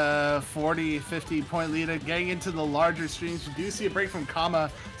taking a 40, 50 point lead, getting into the larger streams. We do see a break from Kama,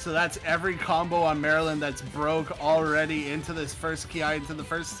 so that's every combo on Maryland that's broke already into this first Ki, into the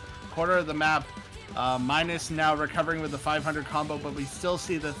first quarter of the map. Minus now recovering with the 500 combo, but we still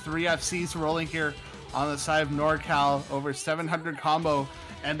see the 3 FCs rolling here on the side of NorCal, over 700 combo,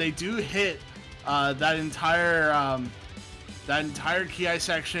 and they do hit that entire Ki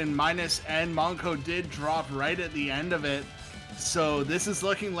section. Minus and Monko did drop right at the end of it, so this is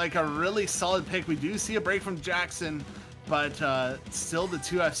looking like a really solid pick. We do see a break from Jackson, but still the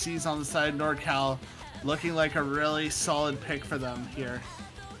 2 FCs on the side of NorCal looking like a really solid pick for them here.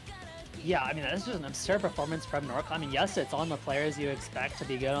 Yeah, I mean, that's just an absurd performance from NorCal. I mean, yes, it's on the players you expect to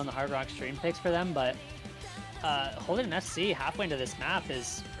be good on the Hard Rock stream picks for them, but holding an FC halfway into this map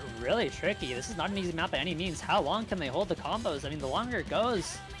is really tricky. This is not an easy map by any means. How long can they hold the combos? I mean, the longer it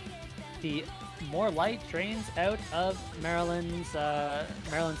goes, the more light drains out of Maryland's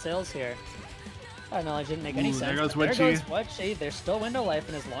sales here. I don't know, it didn't make any sense. There goes Whatchi. There's still window life,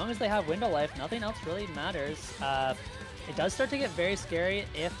 and as long as they have window life, nothing else really matters. It does start to get very scary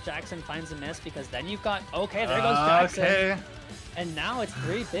if Jackson finds a miss, because then you've got, okay, there goes Jackson. Okay. And now it's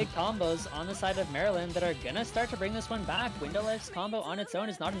 3 big combos on the side of Maryland that are going to start to bring this one back. Window Life's combo on its own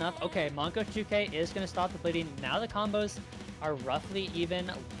is not enough. Okay, Monko 2K is going to stop the bleeding. Now the combos are roughly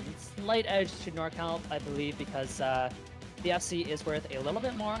even. Slight edge to NorCal, I believe, because the FC is worth a little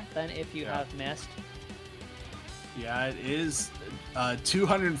bit more than if you have missed. Yeah, it is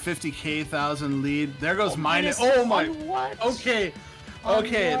 250,000 lead. There goes Minus. Oh my! What? Okay,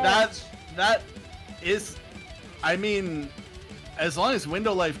 okay, that is. I mean, as long as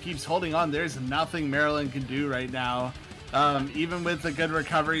window life keeps holding on, there's nothing Maryland can do right now. Even with the good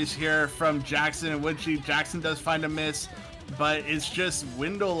recoveries here from Jackson and Whatchi, Jackson does find a miss, but it's just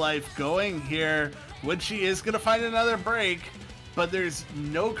window life going here. Whatchi is gonna find another break, but there's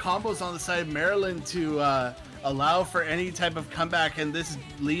no combos on the side of Maryland to allow for any type of comeback, and this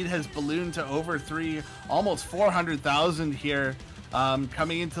lead has ballooned to over almost 400,000 here.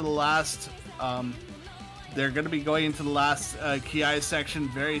 Coming into the last, they're going to be going into the last Ki section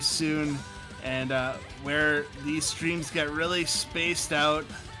very soon, and where these streams get really spaced out.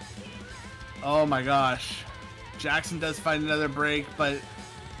 Oh my gosh, Jackson does find another break, but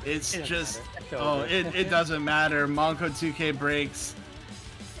it doesn't matter. Monko 2K breaks.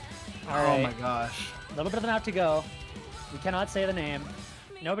 Oh my gosh. A little bit of an out to go. We cannot say the name.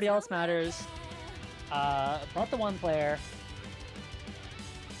 Nobody else matters. But the one player.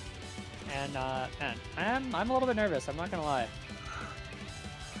 And man, I'm a little bit nervous. I'm not gonna lie.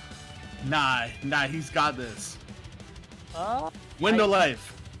 Nah, he's got this. Window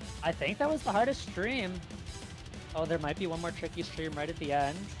life. I think that was the hardest stream. Oh, there might be one more tricky stream right at the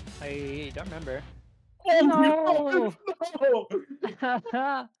end. I don't remember. Oh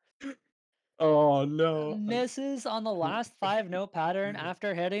no! Oh no. Misses on the last 5-note pattern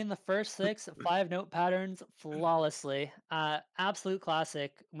after hitting the first 6 5-note patterns flawlessly. Absolute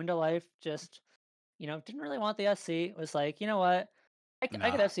classic. Window Life just, didn't really want the SC. Was like, you know what? I could Nah.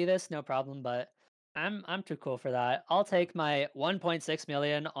 FC this, no problem, but I'm too cool for that. I'll take my 1.6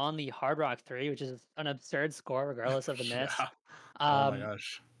 million on the Hard Rock 3, which is an absurd score regardless of the miss. Yeah. Oh my Um,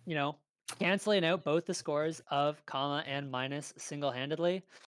 gosh. you know, canceling out both the scores of comma and minus single-handedly.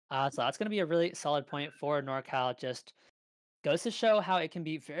 So that's going to be a really solid point for NorCal. Just goes to show how it can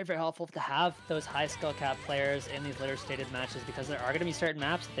be very, very helpful to have those high skill cap players in these later stated matches, because there are going to be certain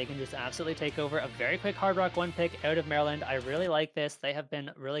maps that they can just absolutely take over. A very quick Hard Rock 1 pick out of Maryland. I really like this. They have been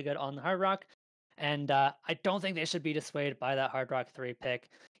really good on the Hard Rock. And I don't think they should be dissuaded by that Hard Rock 3 pick.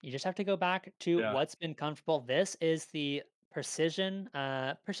 You just have to go back to Yeah. what's been comfortable. This is the Precision.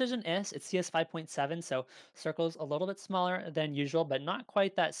 Precision is, it's CS 5.7, so circles a little bit smaller than usual, but not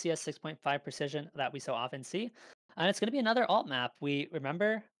quite that CS 6.5 precision that we so often see. And it's going to be another alt map. We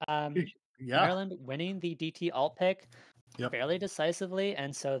remember Yeah. Maryland winning the DT alt pick Yep. fairly decisively,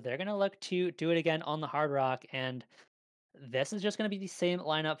 and so they're going to look to do it again on the Hard Rock. And this is just going to be the same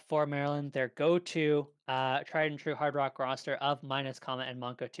lineup for Maryland. Their go-to tried and true Hard Rock roster of minus Comet and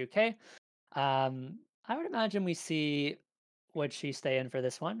Monko 2K. I would imagine we see, would she stay in for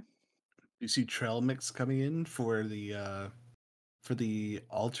this one? You see Trail Mix coming in for the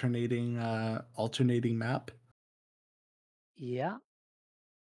alternating map. Yeah.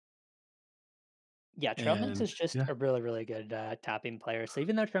 Yeah, Trailmix And is just yeah. a really, really good tapping player. So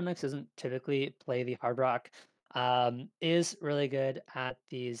even though Trailmix doesn't typically play the hard rock, is really good at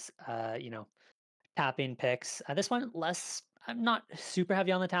these, tapping picks. This one less. I'm not super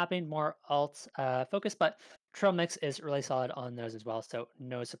heavy on the tapping, more alt focus, but Trailmix is really solid on those as well. So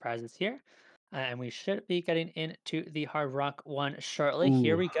no surprises here. And we should be getting into the hard rock one shortly.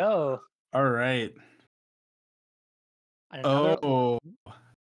 Here Ooh. we go. All right. And another. Oh, Oh,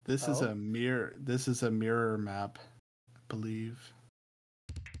 this is a mirror map, I believe.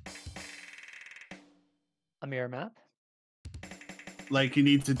 a mirror map. Like you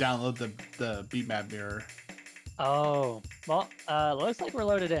need to download the beatmap mirror. Oh, well, looks like we're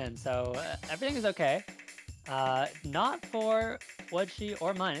loaded in, so everything is okay. Not for Woodshi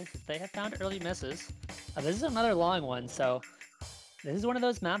or Minus. They have found early misses. This is another long one, so this is one of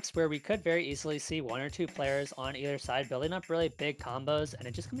those maps where we could very easily see one or two players on either side building up really big combos, and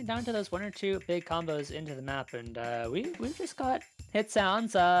it just coming down to those one or two big combos into the map. And we've just got hit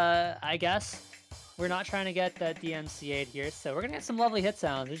sounds. I guess we're not trying to get that DMCA'd here, so we're gonna get some lovely hit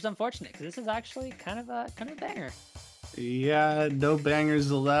sounds, which is unfortunate because this is actually kind of a banger. Yeah, no bangers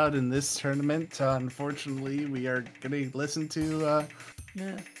allowed in this tournament. Unfortunately, we are gonna listen to.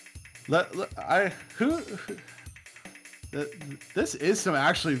 Yeah. This is some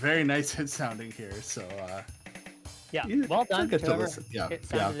actually very nice hit sounding here. So Yeah, you well done get to to whoever listen. Yeah, hit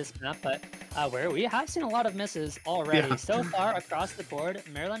yeah, sounded this map, but where we have seen a lot of misses already. Yeah. So far across the board,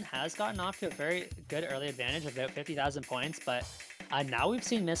 Maryland has gotten off to a very good early advantage of about 50,000 points, but now we've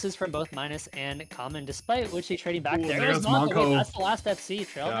seen misses from both Minus and Common, despite which he's trading back. Ooh, There there's goes Monko. Monko. Wait, that's the last FC.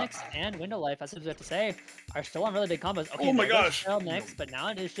 Trail Yeah. Mix and Window Life, as I was about to say, are still on really big combos. Okay, Oh my there goes gosh. Trail Mix, but now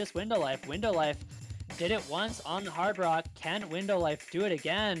it is just Window Life. Window Life did it once on the Hard Rock. Can Window Life do it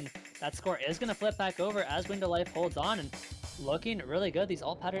again? That score is going to flip back over as Window Life holds on, and looking really good. These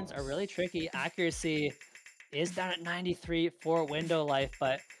alt patterns are really tricky. Accuracy is down at 93 for Window Life,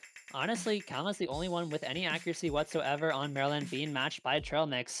 but honestly, Kama's the only one with any accuracy whatsoever on Maryland being matched by Trail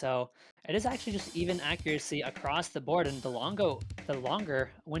Mix. So it is actually just even accuracy across the board, and the longer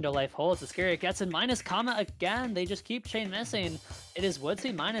Window Life holds, the scarier it gets. And Minus Kama again, they just keep chain missing. It is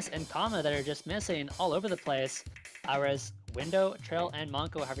Woodsy, Minus, and Kama that are just missing all over the place. Whereas Window, Trail, and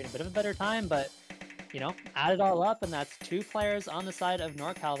Monko are having a bit of a better time, but add it all up, and that's two players on the side of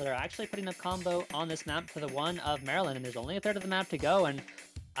NorCal that are actually putting a combo on this map to the one of Maryland, and there's only a third of the map to go, and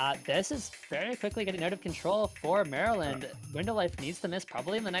this is very quickly getting out of control for Maryland. Window Life needs to miss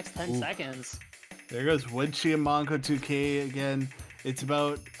probably in the next 10 seconds. There goes Woodshi and Monko 2K again. It's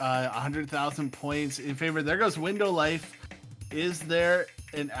about 100,000 points in favor. There goes Window Life. Is there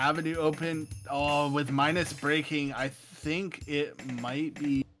an avenue open? Oh, with Minus breaking, I think it might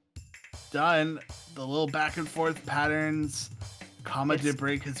be done. The little back and forth patterns. Kama did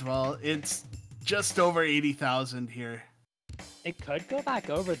break as well. It's just over 80,000 here. It could go back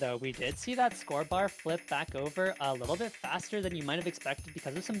over, though. We did see that score bar flip back over a little bit faster than you might have expected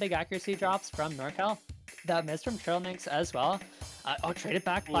because of some big accuracy drops from NorCal. That miss from Trail Mix as well. Traded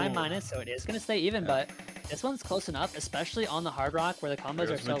back by Minus, so it is going to stay even, but this one's close enough, especially on the Hard Rock where the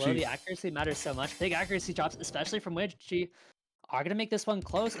combos are so low. The accuracy matters so much. Big accuracy drops, especially from Widgie. are going to make this one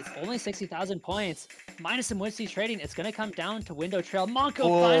close. It's only 60,000 points. Minus some Winsty trading, it's going to come down to Window Trail.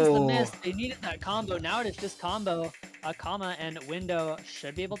 Monko finds the Oh, miss. They needed that combo. Now it is just combo. Kama and Window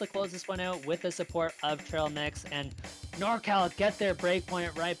should be able to close this one out with the support of Trail Mix. And NorCal get their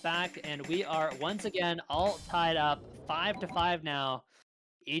breakpoint right back. And we are once again all tied up 5-5 now.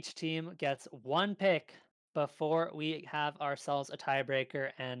 Each team gets one pick before we have ourselves a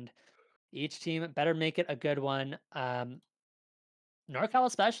tiebreaker. And each team better make it a good one. NorCal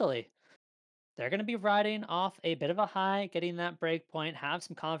especially. They're going to be riding off a bit of a high, getting that break point, have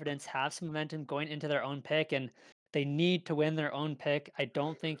some confidence, have some momentum going into their own pick, and they need to win their own pick. I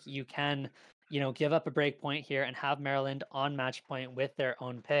don't think you can, give up a break point here and have Maryland on match point with their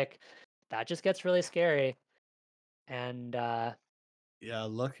own pick. That just gets really scary. And yeah.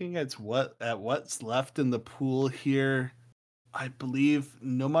 Looking at what's left in the pool here, I believe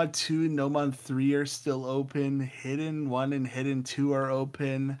Nomad 2 and Nomad 3 are still open. Hidden 1 and Hidden 2 are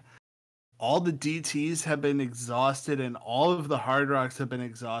open. All the DTs have been exhausted and all of the Hard Rocks have been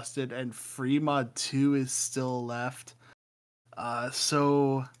exhausted, and Fremont 2 is still left.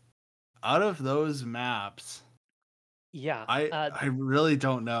 So out of those maps, yeah, I really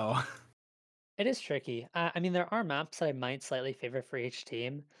don't know. it is tricky. I mean, there are maps that I might slightly favor for each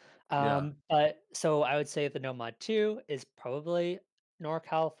team. Yeah. But so I would say the Nomad 2 is probably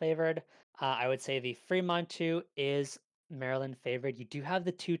NorCal favored. I would say the Fremont 2 is Maryland favored. You do have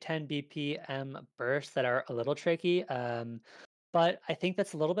the 210 BPM bursts that are a little tricky. But I think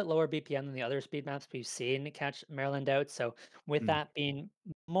that's a little bit lower BPM than the other speed maps we've seen catch Maryland out. So with Mm. that being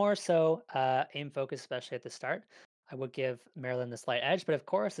more so aim focus, especially at the start, I would give Maryland the slight edge. But of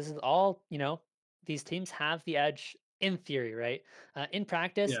course, this is all, these teams have the edge in theory, right? In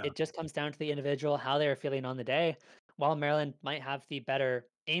practice, Yeah. it just comes down to the individual, how they are feeling on the day. While Maryland might have the better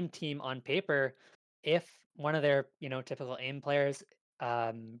aim team on paper, if one of their, typical aim players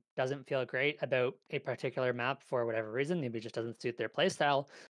doesn't feel great about a particular map for whatever reason, maybe it just doesn't suit their playstyle,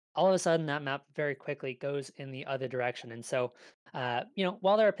 all of a sudden that map very quickly goes in the other direction. And so,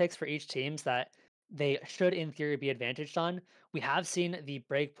 while there are picks for each teams that they should, in theory, be advantaged on, we have seen the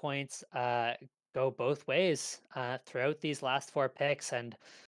breakpoints go both ways throughout these last four picks, and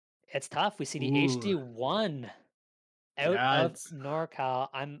it's tough. We see the Ooh. HD1 out Yeah, of it's NorCal.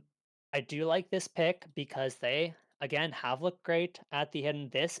 I do like this pick because they again have looked great at the hidden.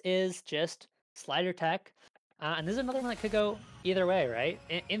 This is just slider tech, and this is another one that could go either way, right?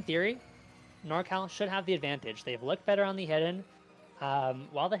 In theory, NorCal should have the advantage. They've looked better on the hidden.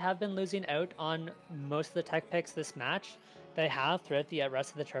 While they have been losing out on most of the tech picks this match, they have throughout the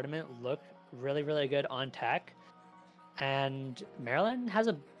rest of the tournament looked really, really good on tech. And Maryland has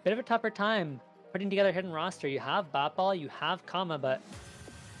a bit of a tougher time putting together a hidden roster. You have Botball, you have Kama, but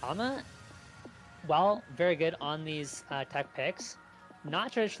Kama, while very good on these tech picks,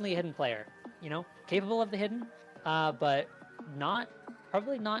 not traditionally a hidden player. Capable of the hidden, but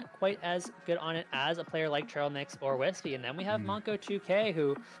probably not quite as good on it as a player like Trail Mix or Whiskey. And then we have Monko 2K,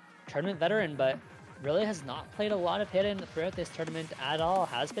 who tournament veteran, but really has not played a lot of hidden throughout this tournament at all.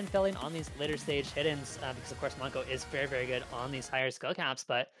 Has been filling on these later stage hiddens because of course Monko is very, very good on these higher skill caps,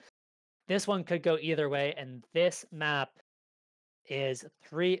 but this one could go either way. And this map is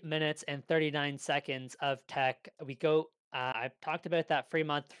 3 minutes and 39 seconds of tech. We go, I've talked about that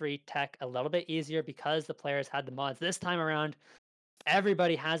Fremont 3 tech a little bit easier because the players had the mods. This time around,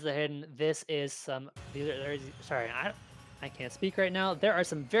 everybody has the hidden. This is sorry, I can't speak right now. There are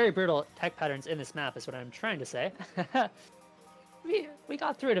some very brutal tech patterns in this map, is what I'm trying to say. we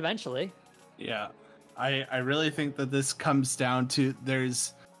got through it eventually. Yeah. I really think that this comes down to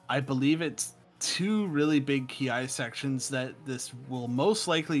I believe it's two really big KI sections that this will most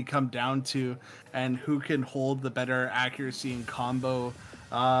likely come down to, and who can hold the better accuracy and combo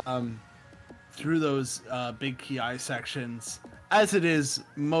through those big KI sections, as it is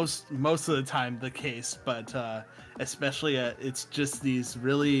most of the time the case. But especially it's just these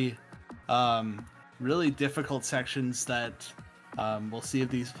really really difficult sections that we'll see if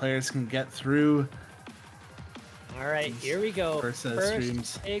these players can get through. All right, here we go. First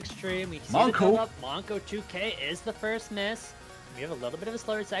big stream. We see Monko. the build up. Monko 2K is the first miss. We have a little bit of a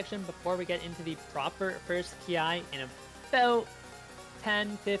slower section before we get into the proper first KI. In about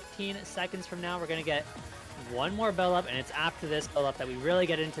 10-15 seconds from now, we're going to get one more build up, and it's after this build up that we really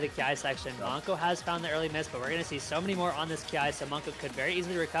get into the KI section. Monko has found the early miss, but we're going to see so many more on this KI, so Monko could very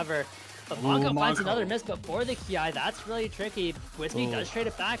easily recover. But Monko finds another miss before the KI. That's really tricky. Whiskey does trade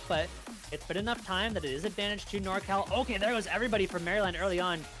it back, but it's been enough time that it is advantage to NorCal. Okay, there goes everybody from Maryland early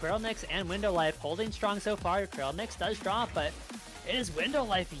on. Trail Mix and Window Life holding strong so far. Trail Mix does drop, but It is Window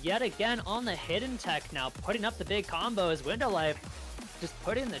Life yet again on the hidden tech now, putting up the big combos. Window Life just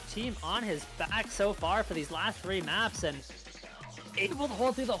putting the team on his back so far for these last 3 maps, and able to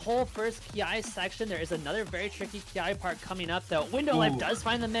hold through the whole first PI section. There is another very tricky PI part coming up, though. Window Life does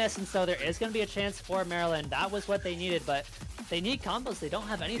find the miss, and so there is going to be a chance for Maryland. That was what they needed, but they need combos. They don't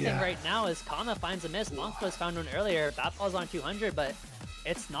have anything right now as Kama finds a miss. Monko's found one earlier. Bat falls on 200, but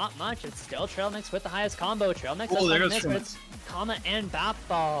it's not much. It's still Trail Mix with the highest combo. Trail Mix does find a miss, but it's Kama and Bat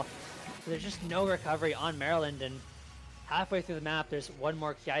Ball. So there's just no recovery on Maryland, and halfway through the map, there's one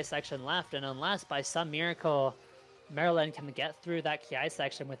more PI section left, and unless by some miracle Maryland can get through that KI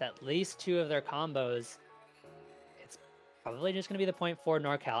section with at least 2 of their combos, it's probably just going to be the point for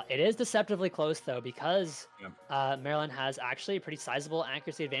NorCal. It is deceptively close, though, because Maryland has actually a pretty sizable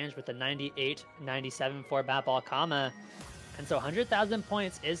accuracy advantage with the 98-97 for Batball Kama. And so 100,000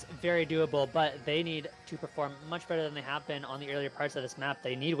 points is very doable, but they need to perform much better than they have been on the earlier parts of this map.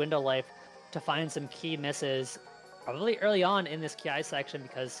 They need Window Life to find some key misses, probably early on in this KI section,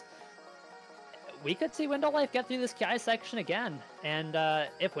 because we could see Window Life get through this KI section again. And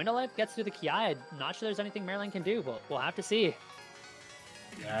if Window Life gets through the KI, I'm not sure there's anything Maryland can do. We'll have to see.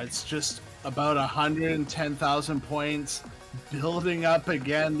 Yeah, it's just about 110,000 points, building up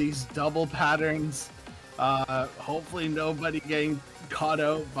again, these double patterns. Hopefully nobody getting caught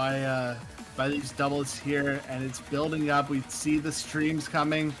out by these doubles here, and it's building up. We see the streams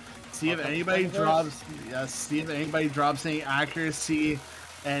coming. See if anybody drops. See if anybody drops any accuracy.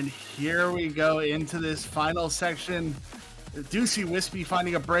 And here we go into this final section. Do see Wispy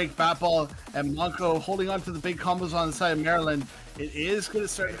finding a break, Batball and Monko holding on to the big combos on the side of Maryland. It is going to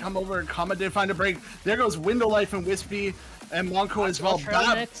start to come over. Kama did find a break. There goes Window Life and Wispy and Monko as well.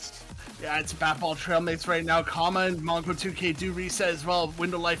 Yeah, it's Batball Trail Mix right now. Kama and Monko 2K do reset as well.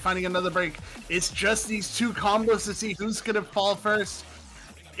 Window Life finding another break. It's just these 2 combos to see who's going to fall first.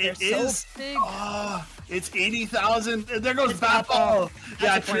 It is. So big. It's 80,000. There goes Batball.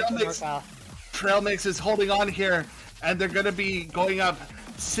 Yeah, Trail Mix is holding on here, and they're going to be going up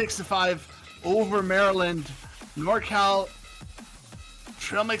 6-5 over Maryland. NorCal,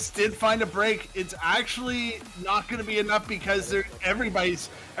 Trail Mix did find a break. It's actually not going to be enough because everybody's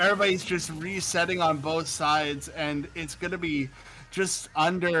just resetting on both sides, and it's going to be just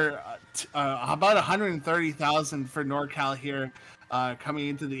under about 130,000 for NorCal here. Coming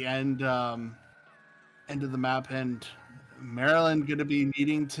into the end of the map, and Maryland going to be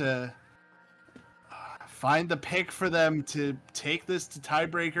needing to find the pick for them to take this to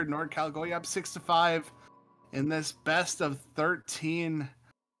tiebreaker. NorCal going up 6-5 in this best of 13.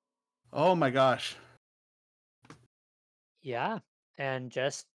 Oh my gosh. Yeah, and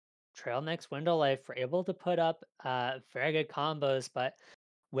just Trail Mix, Window Life were able to put up very good combos, but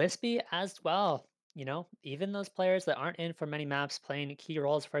Wispy as well. You know, even those players that aren't in for many maps playing key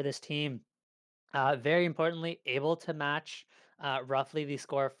roles for this team, very importantly, able to match roughly the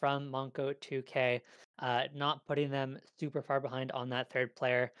score from Monko 2K, not putting them super far behind on that third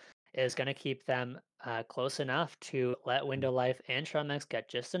player is going to keep them close enough to let Window Life and Trail Mix get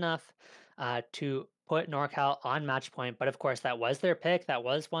just enough to put NorCal on match point. But of course, that was their pick. That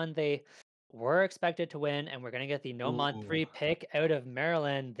was one they were expected to win, and we're going to get the No Mod 3 pick out of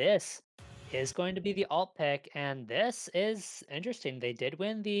Maryland. This is going to be the alt pick, and this is interesting. They did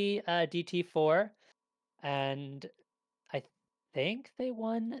win the DT4, and I think they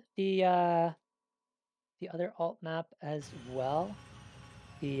won the other alt map as well.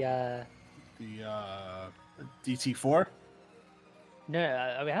 The DT4?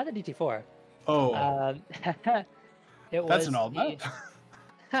 No, we had the DT4. Oh, that's an alt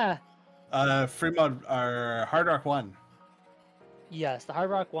map. Fremont or Hard Rock 1. Yes, the Hard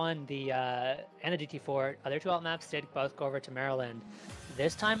Rock 1, and the DT4, other 2 alt maps did both go over to Maryland.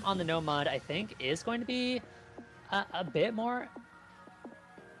 This time on the No Mod, I think, is going to be a bit more.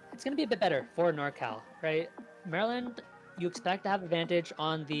 It's going to be a bit better for NorCal, right? Maryland, you expect to have advantage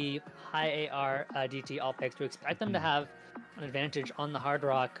on the high AR DT alt picks. You expect them to have an advantage on the Hard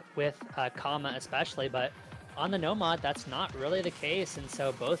Rock with Kama especially, but on the No Mod, that's not really the case, and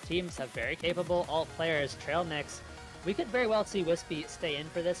so both teams have very capable alt players. Trail Mix, we could very well see Wispy stay in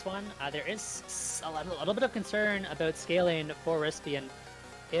for this one. There is a little bit of concern about scaling for Wispy, and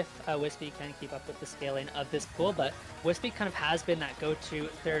if Wispy can keep up with the scaling of this pool, but Wispy kind of has been that go-to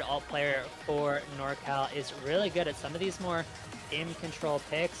third alt player for NorCal, is really good at some of these more aim control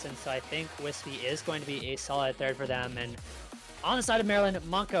picks, and so I think Wispy is going to be a solid third for them. And on the side of Maryland,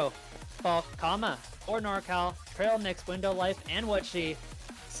 Monko, Falk, Kama, for NorCal, Trail Mix, Window Life, and Whatchi,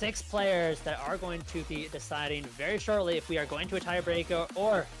 6 players that are going to be deciding very shortly if we are going to a tiebreaker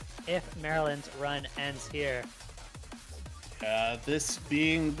or if Maryland's run ends here. This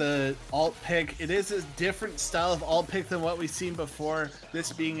being the alt pick, it is a different style of alt pick than what we've seen before.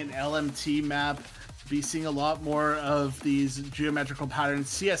 This being an LMT map, be seeing a lot more of these geometrical patterns.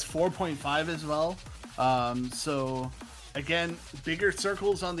 CS 4.5 as well. So again, bigger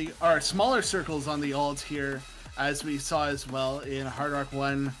circles on the, or smaller circles on the alt here, as we saw as well in Hard Rock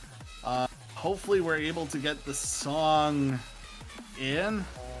 1. Hopefully we're able to get the song in.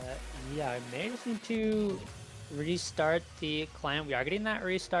 Yeah, I may just need to restart the client. We are getting that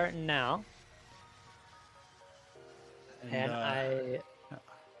restart now. And I'm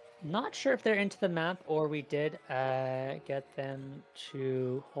not sure if they're into the map or we did get them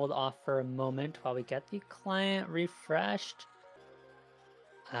to hold off for a moment while we get the client refreshed.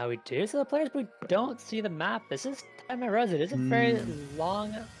 We do see the players, but we don't see the map. This is Time at Rose. It is a very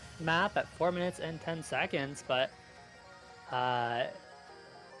long map at 4 minutes and 10 seconds, but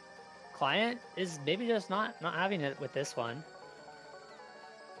client is maybe just not having it with this one.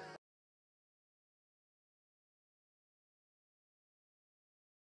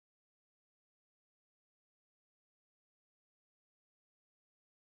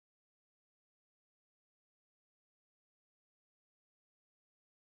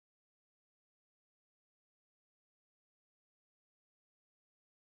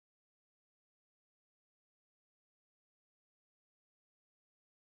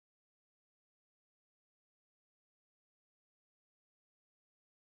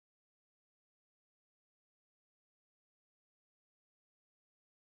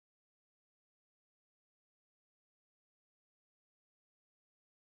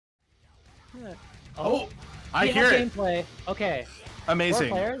 Oh, I hear it. Gameplay. Okay. Amazing.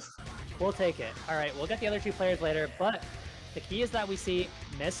 4 players. We'll take it. All right, we'll get the other 2 players later, but the key is that we see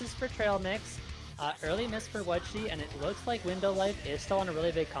misses for Trail Mix, early miss for Wudgie, and it looks like Window Life is still on a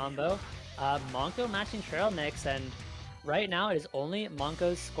really big combo. Monko matching Trail Mix, and right now it is only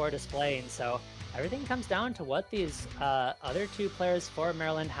Monko's score displaying, so everything comes down to what these other 2 players for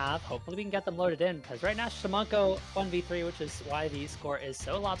Maryland have. Hopefully we can get them loaded in, because right now it's Monko 1v3, which is why the score is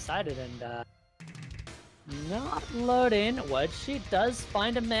so lopsided and not loading. Wudgie does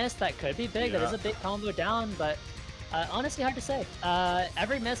find a miss. That could be big. Yeah. That is a big combo down, but honestly hard to say.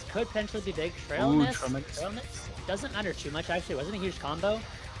 Every miss could potentially be big. Trail miss doesn't matter too much, actually. It wasn't a huge combo.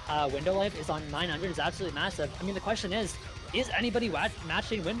 Window Life is on 900. It's absolutely massive. I mean, the question is anybody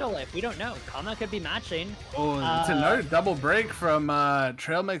matching Window Life? We don't know. Kama could be matching. Oh, it's another double break from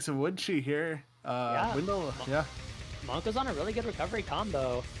Trail Mix and Wudgie here. Yeah. Window, yeah. Monko's on a really good recovery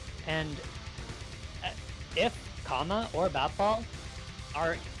combo, and if Kama or Batball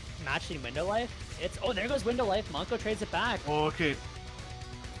are matching Window Life, it's, oh, there goes Window Life. Monko trades it back. Oh, okay.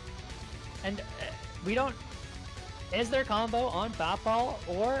 And we don't, is there combo on Batball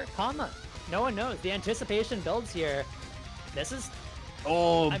or Kama? No one knows. The anticipation builds here. This is,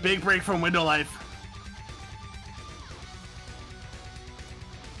 oh, big break from Window Life.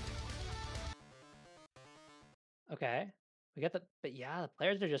 Okay. We get the, but yeah, the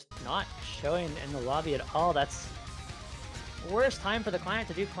players are just not showing in the lobby at all. That's worst time for the client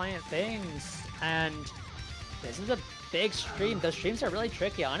to do client things. And this is a big stream. Those streams are really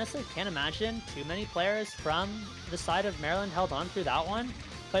tricky. Honestly, can't imagine too many players from the side of Maryland held on through that one.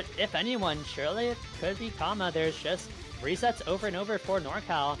 But if anyone, surely it could be Kama. There's just resets over and over for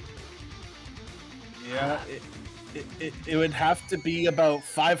NorCal. Yeah, it would have to be about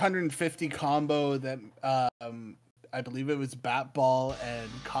 550 combo that I believe it was Batball and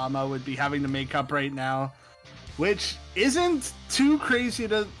Kama would be having to make up right now, which isn't too crazy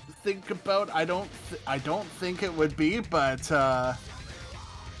to think about. I don't think it would be, but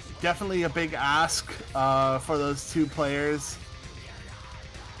definitely a big ask for those 2 players.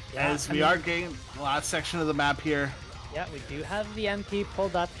 Yeah, as we are getting the last section of the map here. Yeah, we do have the MP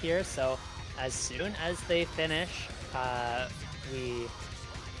pulled up here, so as soon as they finish, we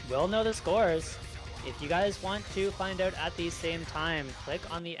will know the scores. If you guys want to find out at the same time, click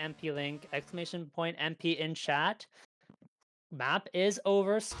on the MP link, !MP in chat. Map is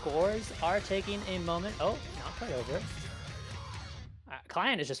over. Scores are taking a moment. Oh, not quite over.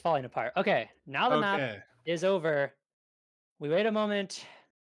 Client is just falling apart. Okay, now the map is over. We wait a moment.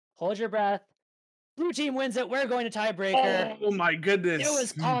 Hold your breath. Blue team wins it. We're going to tiebreaker. Oh my goodness. It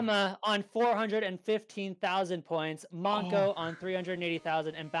was Kama on 415,000 points, Monko on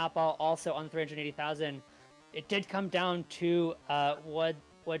 380,000, and Batball also on 380,000. It did come down to what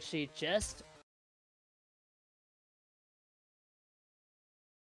she just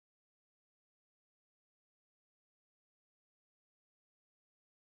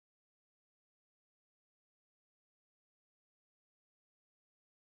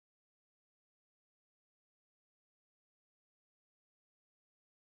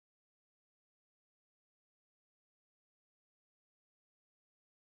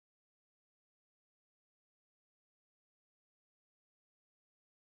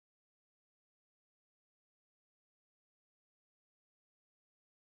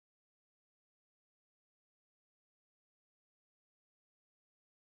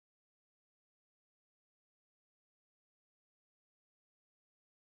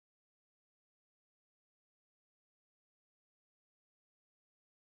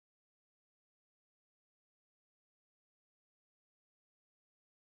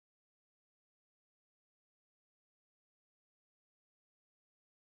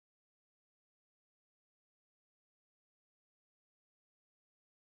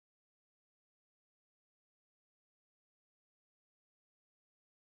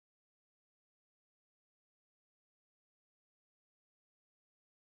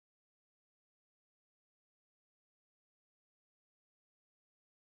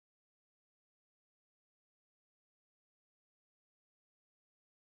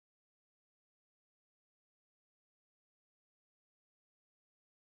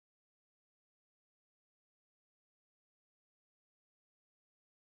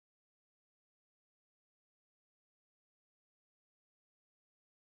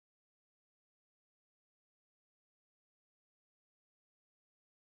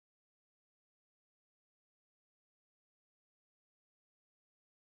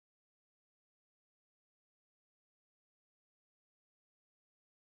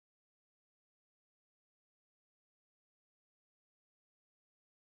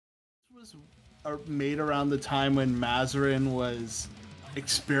was made around the time when Mazarin was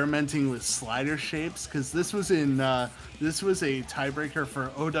experimenting with slider shapes, because this was this was a tiebreaker for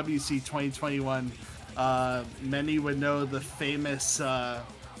OWC 2021. Many would know the famous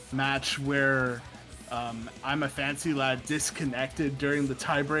match where I'm a Fancy Lad disconnected during the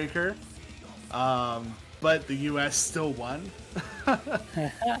tiebreaker, but the US still won.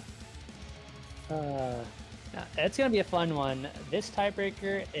 It's going to be a fun one. This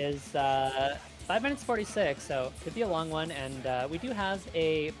tiebreaker is 5 minutes 46, so could be a long one, and we do have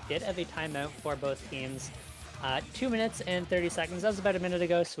a bit of a timeout for both teams. 2 minutes and 30 seconds. That was about a minute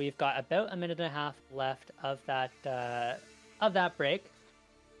ago, so we've got about a minute and a half left of that break.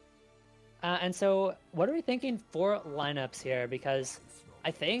 And so, what are we thinking for lineups here? Because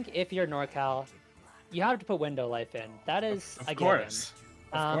I think if you're NorCal, you have to put window life in. That is a given.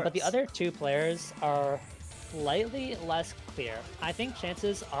 But the other two players are slightly less clear. I think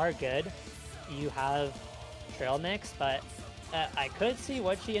chances are good. You have Trail Mix, but I could see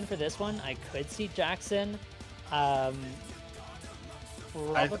Woodsy in for this one. I could see Jackson.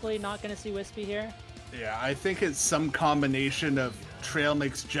 Probably not going to see Wispy here. Yeah, I think it's some combination of Trail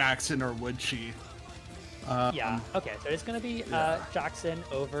Mix, Jackson, or Woodsy. Yeah, okay, so it's going to be Jackson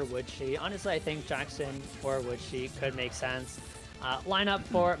over Woodsy. Honestly, I think Jackson or Woodsy could make sense. Lineup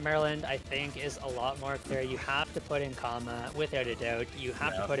for Maryland, I think, is a lot more clear. You have to put in Kama, without a doubt. You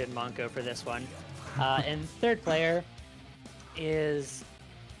have to put in Monko for this one. And third player is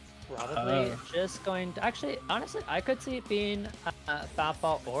probably just going to... Actually, honestly, I could see it being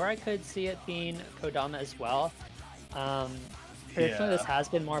Fatball, or I could see it being Kodama as well. Traditionally, this has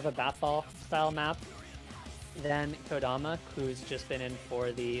been more of a Batball style map than Kodama, who's just been in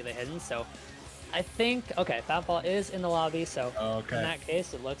for the hidden, so... I think, okay, Fatball is in the lobby, so in that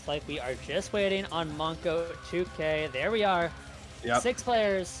case, it looks like we are just waiting on Monko 2K. There we are. 6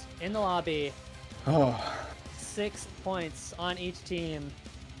 players in the lobby. 6 points on each team,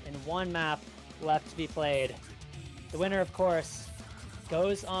 and 1 map left to be played. The winner, of course,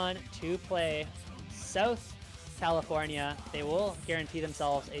 goes on to play South California. They will guarantee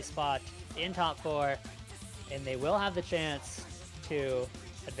themselves a spot in top 4, and they will have the chance to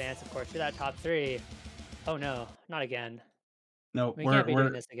advance, of course, to that top 3. Oh no, not again. No, we can't be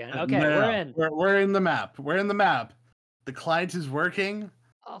doing this again. Okay, we're in. We're in the map. We're in the map. The client is working,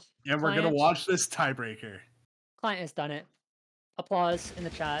 and we're gonna watch this tiebreaker. Client has done it. Applause in the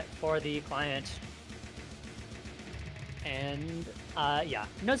chat for the client. And yeah,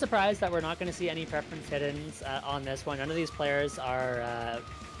 no surprise that we're not going to see any preference hiddens on this one. None of these players are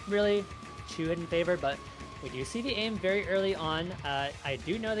really too hidden favored, but we do see the aim very early on. I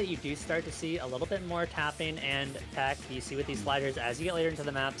do know that you do start to see a little bit more tapping and tech you see with these sliders as you get later into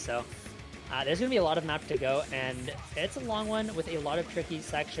the map. So there's going to be a lot of map to go, and it's a long one with a lot of tricky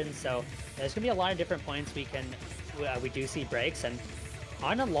sections. So there's going to be a lot of different points we do see breaks. And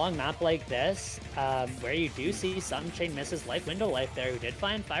on a long map like this, where you do see some chain misses like Window Life there, who did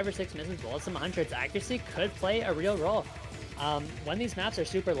find 5 or 6 misses, well, some hundreds, accuracy could play a real role. When these maps are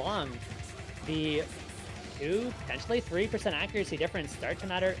super long, the 2, potentially 3% accuracy difference start to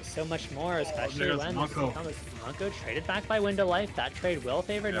matter so much more, especially when Monko traded back by Window Life. That trade will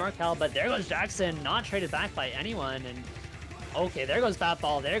favor NorCal, but there goes Jackson, not traded back by anyone. And okay, there goes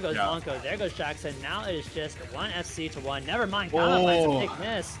Batball, there goes Monko, there goes Jackson. Now it is just 1 FC to 1. Never mind, Kama finds a big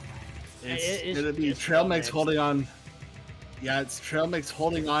miss. It's gonna be Trail Mix holding on. Yeah, it's Trail Mix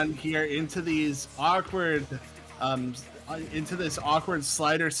holding on here into these awkward, into this awkward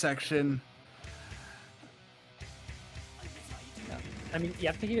slider section. I mean, you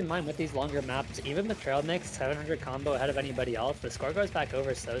have to keep in mind with these longer maps, even with Trail Mix 700 combo ahead of anybody else, the score goes back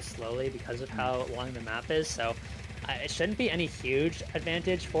over so slowly because of how long the map is. So it shouldn't be any huge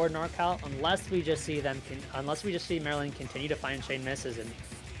advantage for NorCal unless we just see Maryland continue to find chain misses. And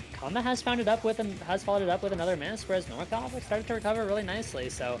Kama has followed it up with another miss, whereas NorCal has started to recover really nicely.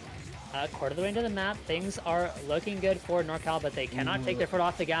 So quarter of the way into the map, things are looking good for NorCal, but they cannot take their foot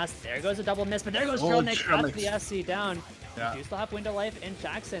off the gas. There goes a double miss, but there goes Trail Mix up the SC down. Yeah. You still have Window Life and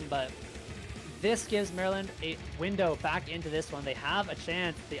Jackson, but this gives Maryland a window back into this one. They have a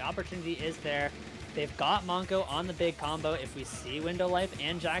chance. The opportunity is there. They've got Monko on the big combo. If we see Window Life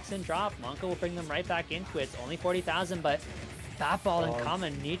and Jackson drop, Monko will bring them right back into it. It's only 40,000, but Fatball and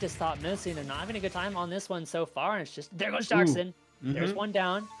Common need to stop missing. They're not having a good time on this one so far, and it's just, there goes Jackson. There's one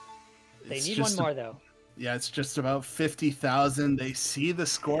down. They need one more, though. Yeah, it's just about 50,000. They see the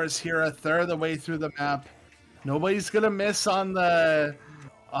scores here a third of the way through the map. Nobody's gonna miss on the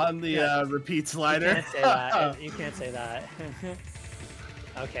repeat slider. You can't say that. You can't say that.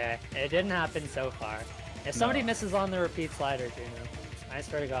 Okay, it didn't happen so far. If somebody misses on the repeat slider, Juno, I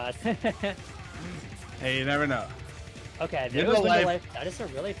swear to God. Hey, you never know. Okay, there goes Window Life. That is a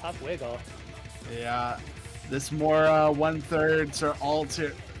really tough wiggle. Yeah, this more 1/3 or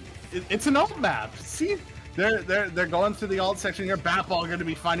alter. It's an alt map. See, they're going through the alt section here. Batball going to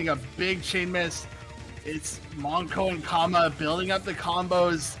be finding a big chain miss. It's Monko and Kama building up the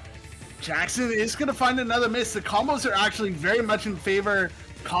combos. Jackson is going to find another miss. The combos are actually very much in favor.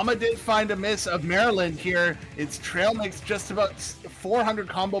 Kama did find a miss of Maryland here. It's Trail Mix just about 400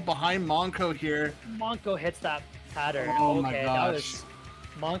 combo behind Monko here. Monko hits that pattern. Oh okay, my that gosh. was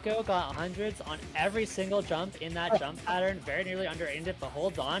Monko got hundreds on every single jump in that jump pattern. Very nearly under-aimed it, but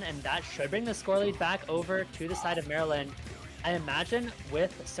holds on, and that should bring the score lead back over to the side of Maryland. I imagine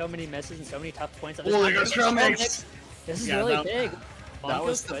with so many misses and so many tough points on this Oh, there goes Trail Mix. This is really big. That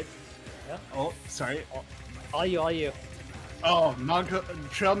was good. Yeah. Oh, sorry. All you. Oh, Monko,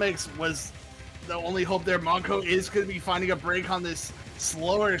 Trail Mix was the only hope there. Monko is going to be finding a break on this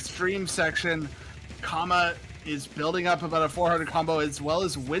slower stream section. Kama is building up about a 400 combo as well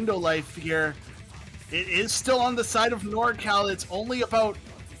as Window Life here. It is still on the side of NorCal. It's only about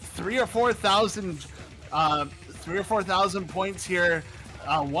 3,000 or 4,000 points here.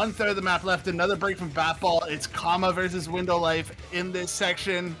 1/3 of the map left. Another break from Batball. It's Kama versus Window Life in this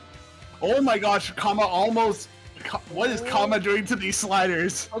section. Oh my gosh, Kama almost... What is Kama doing to these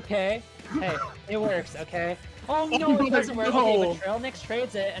sliders? Okay. Hey, it works, okay? Oh no, it doesn't work. No. Okay, but Trail Mix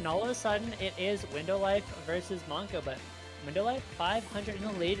trades it, and all of a sudden it is Window Life versus Monko. But Window Life 500 in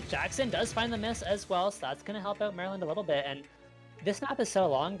the lead. Jackson does find the miss as well, so that's going to help out Maryland a little bit. And this map is so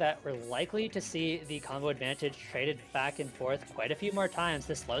long that we're likely to see the combo advantage traded back and forth quite a few more times.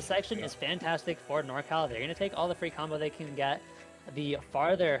 This low section is fantastic for NorCal. They're going to take all the free combo they can get. The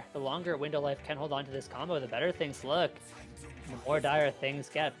longer Window Life can hold on to this combo, the better things look. The more dire things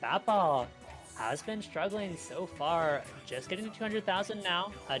get. Batball has been struggling so far, just getting to 200,000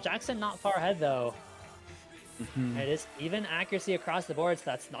 now. Jackson not far ahead though. It is even accuracy across the board, so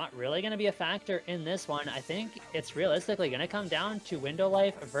that's not really going to be a factor in this one. I think it's realistically going to come down to Window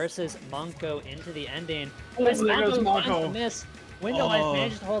Life versus Monko into the ending. Monko miss. Window Life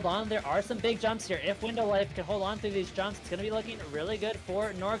managed to hold on. There are some big jumps here. If Window Life can hold on through these jumps, it's going to be looking really good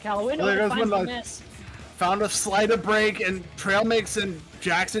for NorCal. Window Life finds the miss. Found a slider break, and Trail Mix and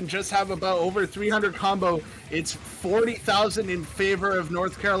Jackson just have about over 300 combo. It's 40,000 in favor of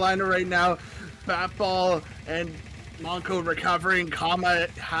North Carolina right now. Batball and Monko recovering. Kama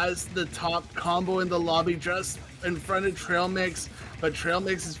has the top combo in the lobby just in front of Trail Mix, but Trail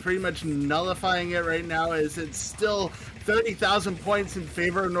Mix is pretty much nullifying it right now as it's still 30,000 points in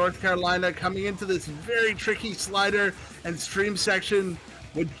favor of North Carolina coming into this very tricky slider and stream section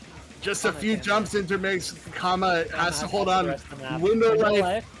with just a few jumps intermixed. Kama has to hold on. Window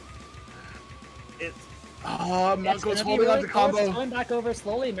Life. Monko's holding on to combo. Going back over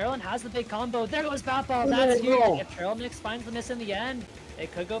slowly. Maryland has the big combo. There goes Batball. That's huge. If Trail Mix finds the miss in the end,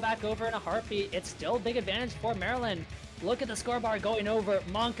 it could go back over in a heartbeat. It's still a big advantage for Maryland. Look at the scorebar going over.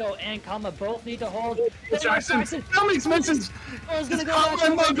 Monko and Kama both need to hold. Jackson. Trail Mix misses. It's going to go Kama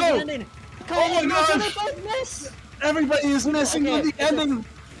and Monko. Oh my gosh. Miss. Everybody is missing in the ending.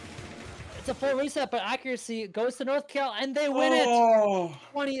 It's a full reset, but accuracy goes to North Cal, and they win it!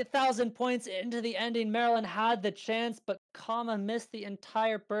 20,000 points into the ending. Maryland had the chance, but Kama missed the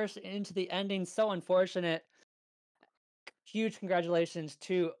entire burst into the ending. So unfortunate. Huge congratulations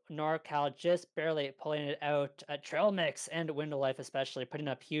to NorCal, just barely pulling it out. Trail Mix and Window Life especially, putting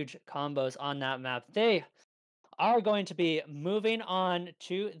up huge combos on that map. They are going to be moving on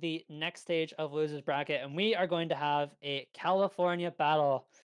to the next stage of Losers Bracket, and we are going to have a California battle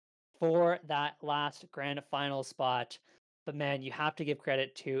for that last grand final spot. But man, you have to give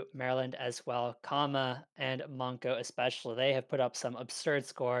credit to Maryland as well. Kama and Monko especially. They have put up some absurd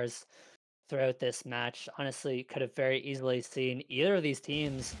scores throughout this match. Honestly, could have very easily seen either of these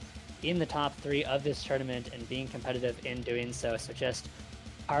teams in the top 3 of this tournament and being competitive in doing so. So just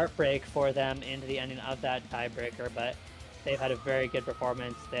heartbreak for them into the ending of that tiebreaker. But they've had a very good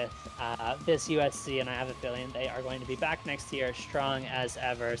performance with this USC, and I have a feeling they are going to be back next year strong as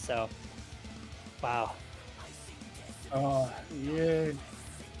ever. So, wow. Oh, yeah.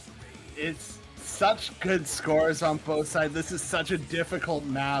 It's such good scores on both sides. This is such a difficult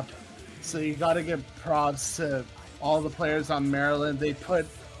map. So you got to give props to all the players on Maryland. They put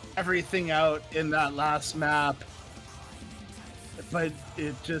everything out in that last map. But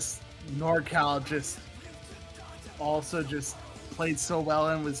it just, NorCal just also just played so well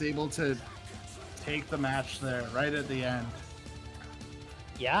and was able to take the match there right at the end.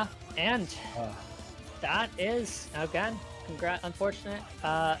 Yeah, and that is, again, Unfortunate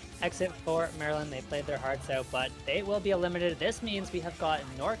exit for Maryland. They played their hearts out, but they will be eliminated. This means we have got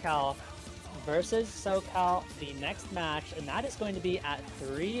NorCal versus SoCal the next match, and that is going to be at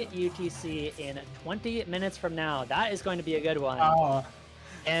 3 UTC in 20 minutes from now. That is going to be a good one. Oh,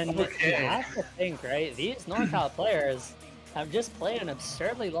 And okay. you have to think, right? These NorCal players have just played an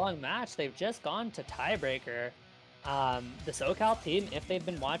absurdly long match. They've just gone to tiebreaker. The SoCal team, if they've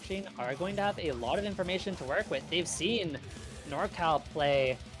been watching, are going to have a lot of information to work with. They've seen NorCal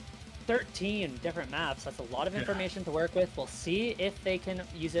play 13 different maps. That's a lot of information to work with. We'll see if they can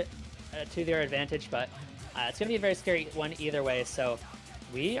use it to their advantage, but it's going to be a very scary one either way. So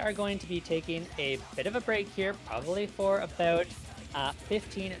we are going to be taking a bit of a break here, probably for about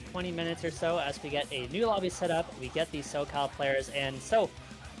 15-20 minutes or so, as we get a new lobby set up. We get these SoCal players, and so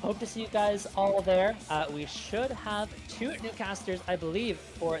hope to see you guys all there. We should have 2 new casters, I believe,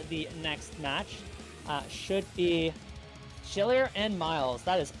 for the next match. Should be Chillier and Miles.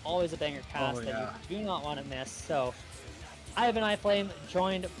 That is always a banger cast that you do not want to miss. So I have been iFlame,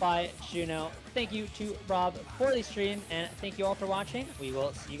 joined by Juno. Thank you to Rob for the stream, and thank you all for watching. We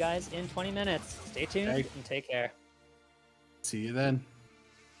will see you guys in 20 minutes. Stay tuned and take care. See you then.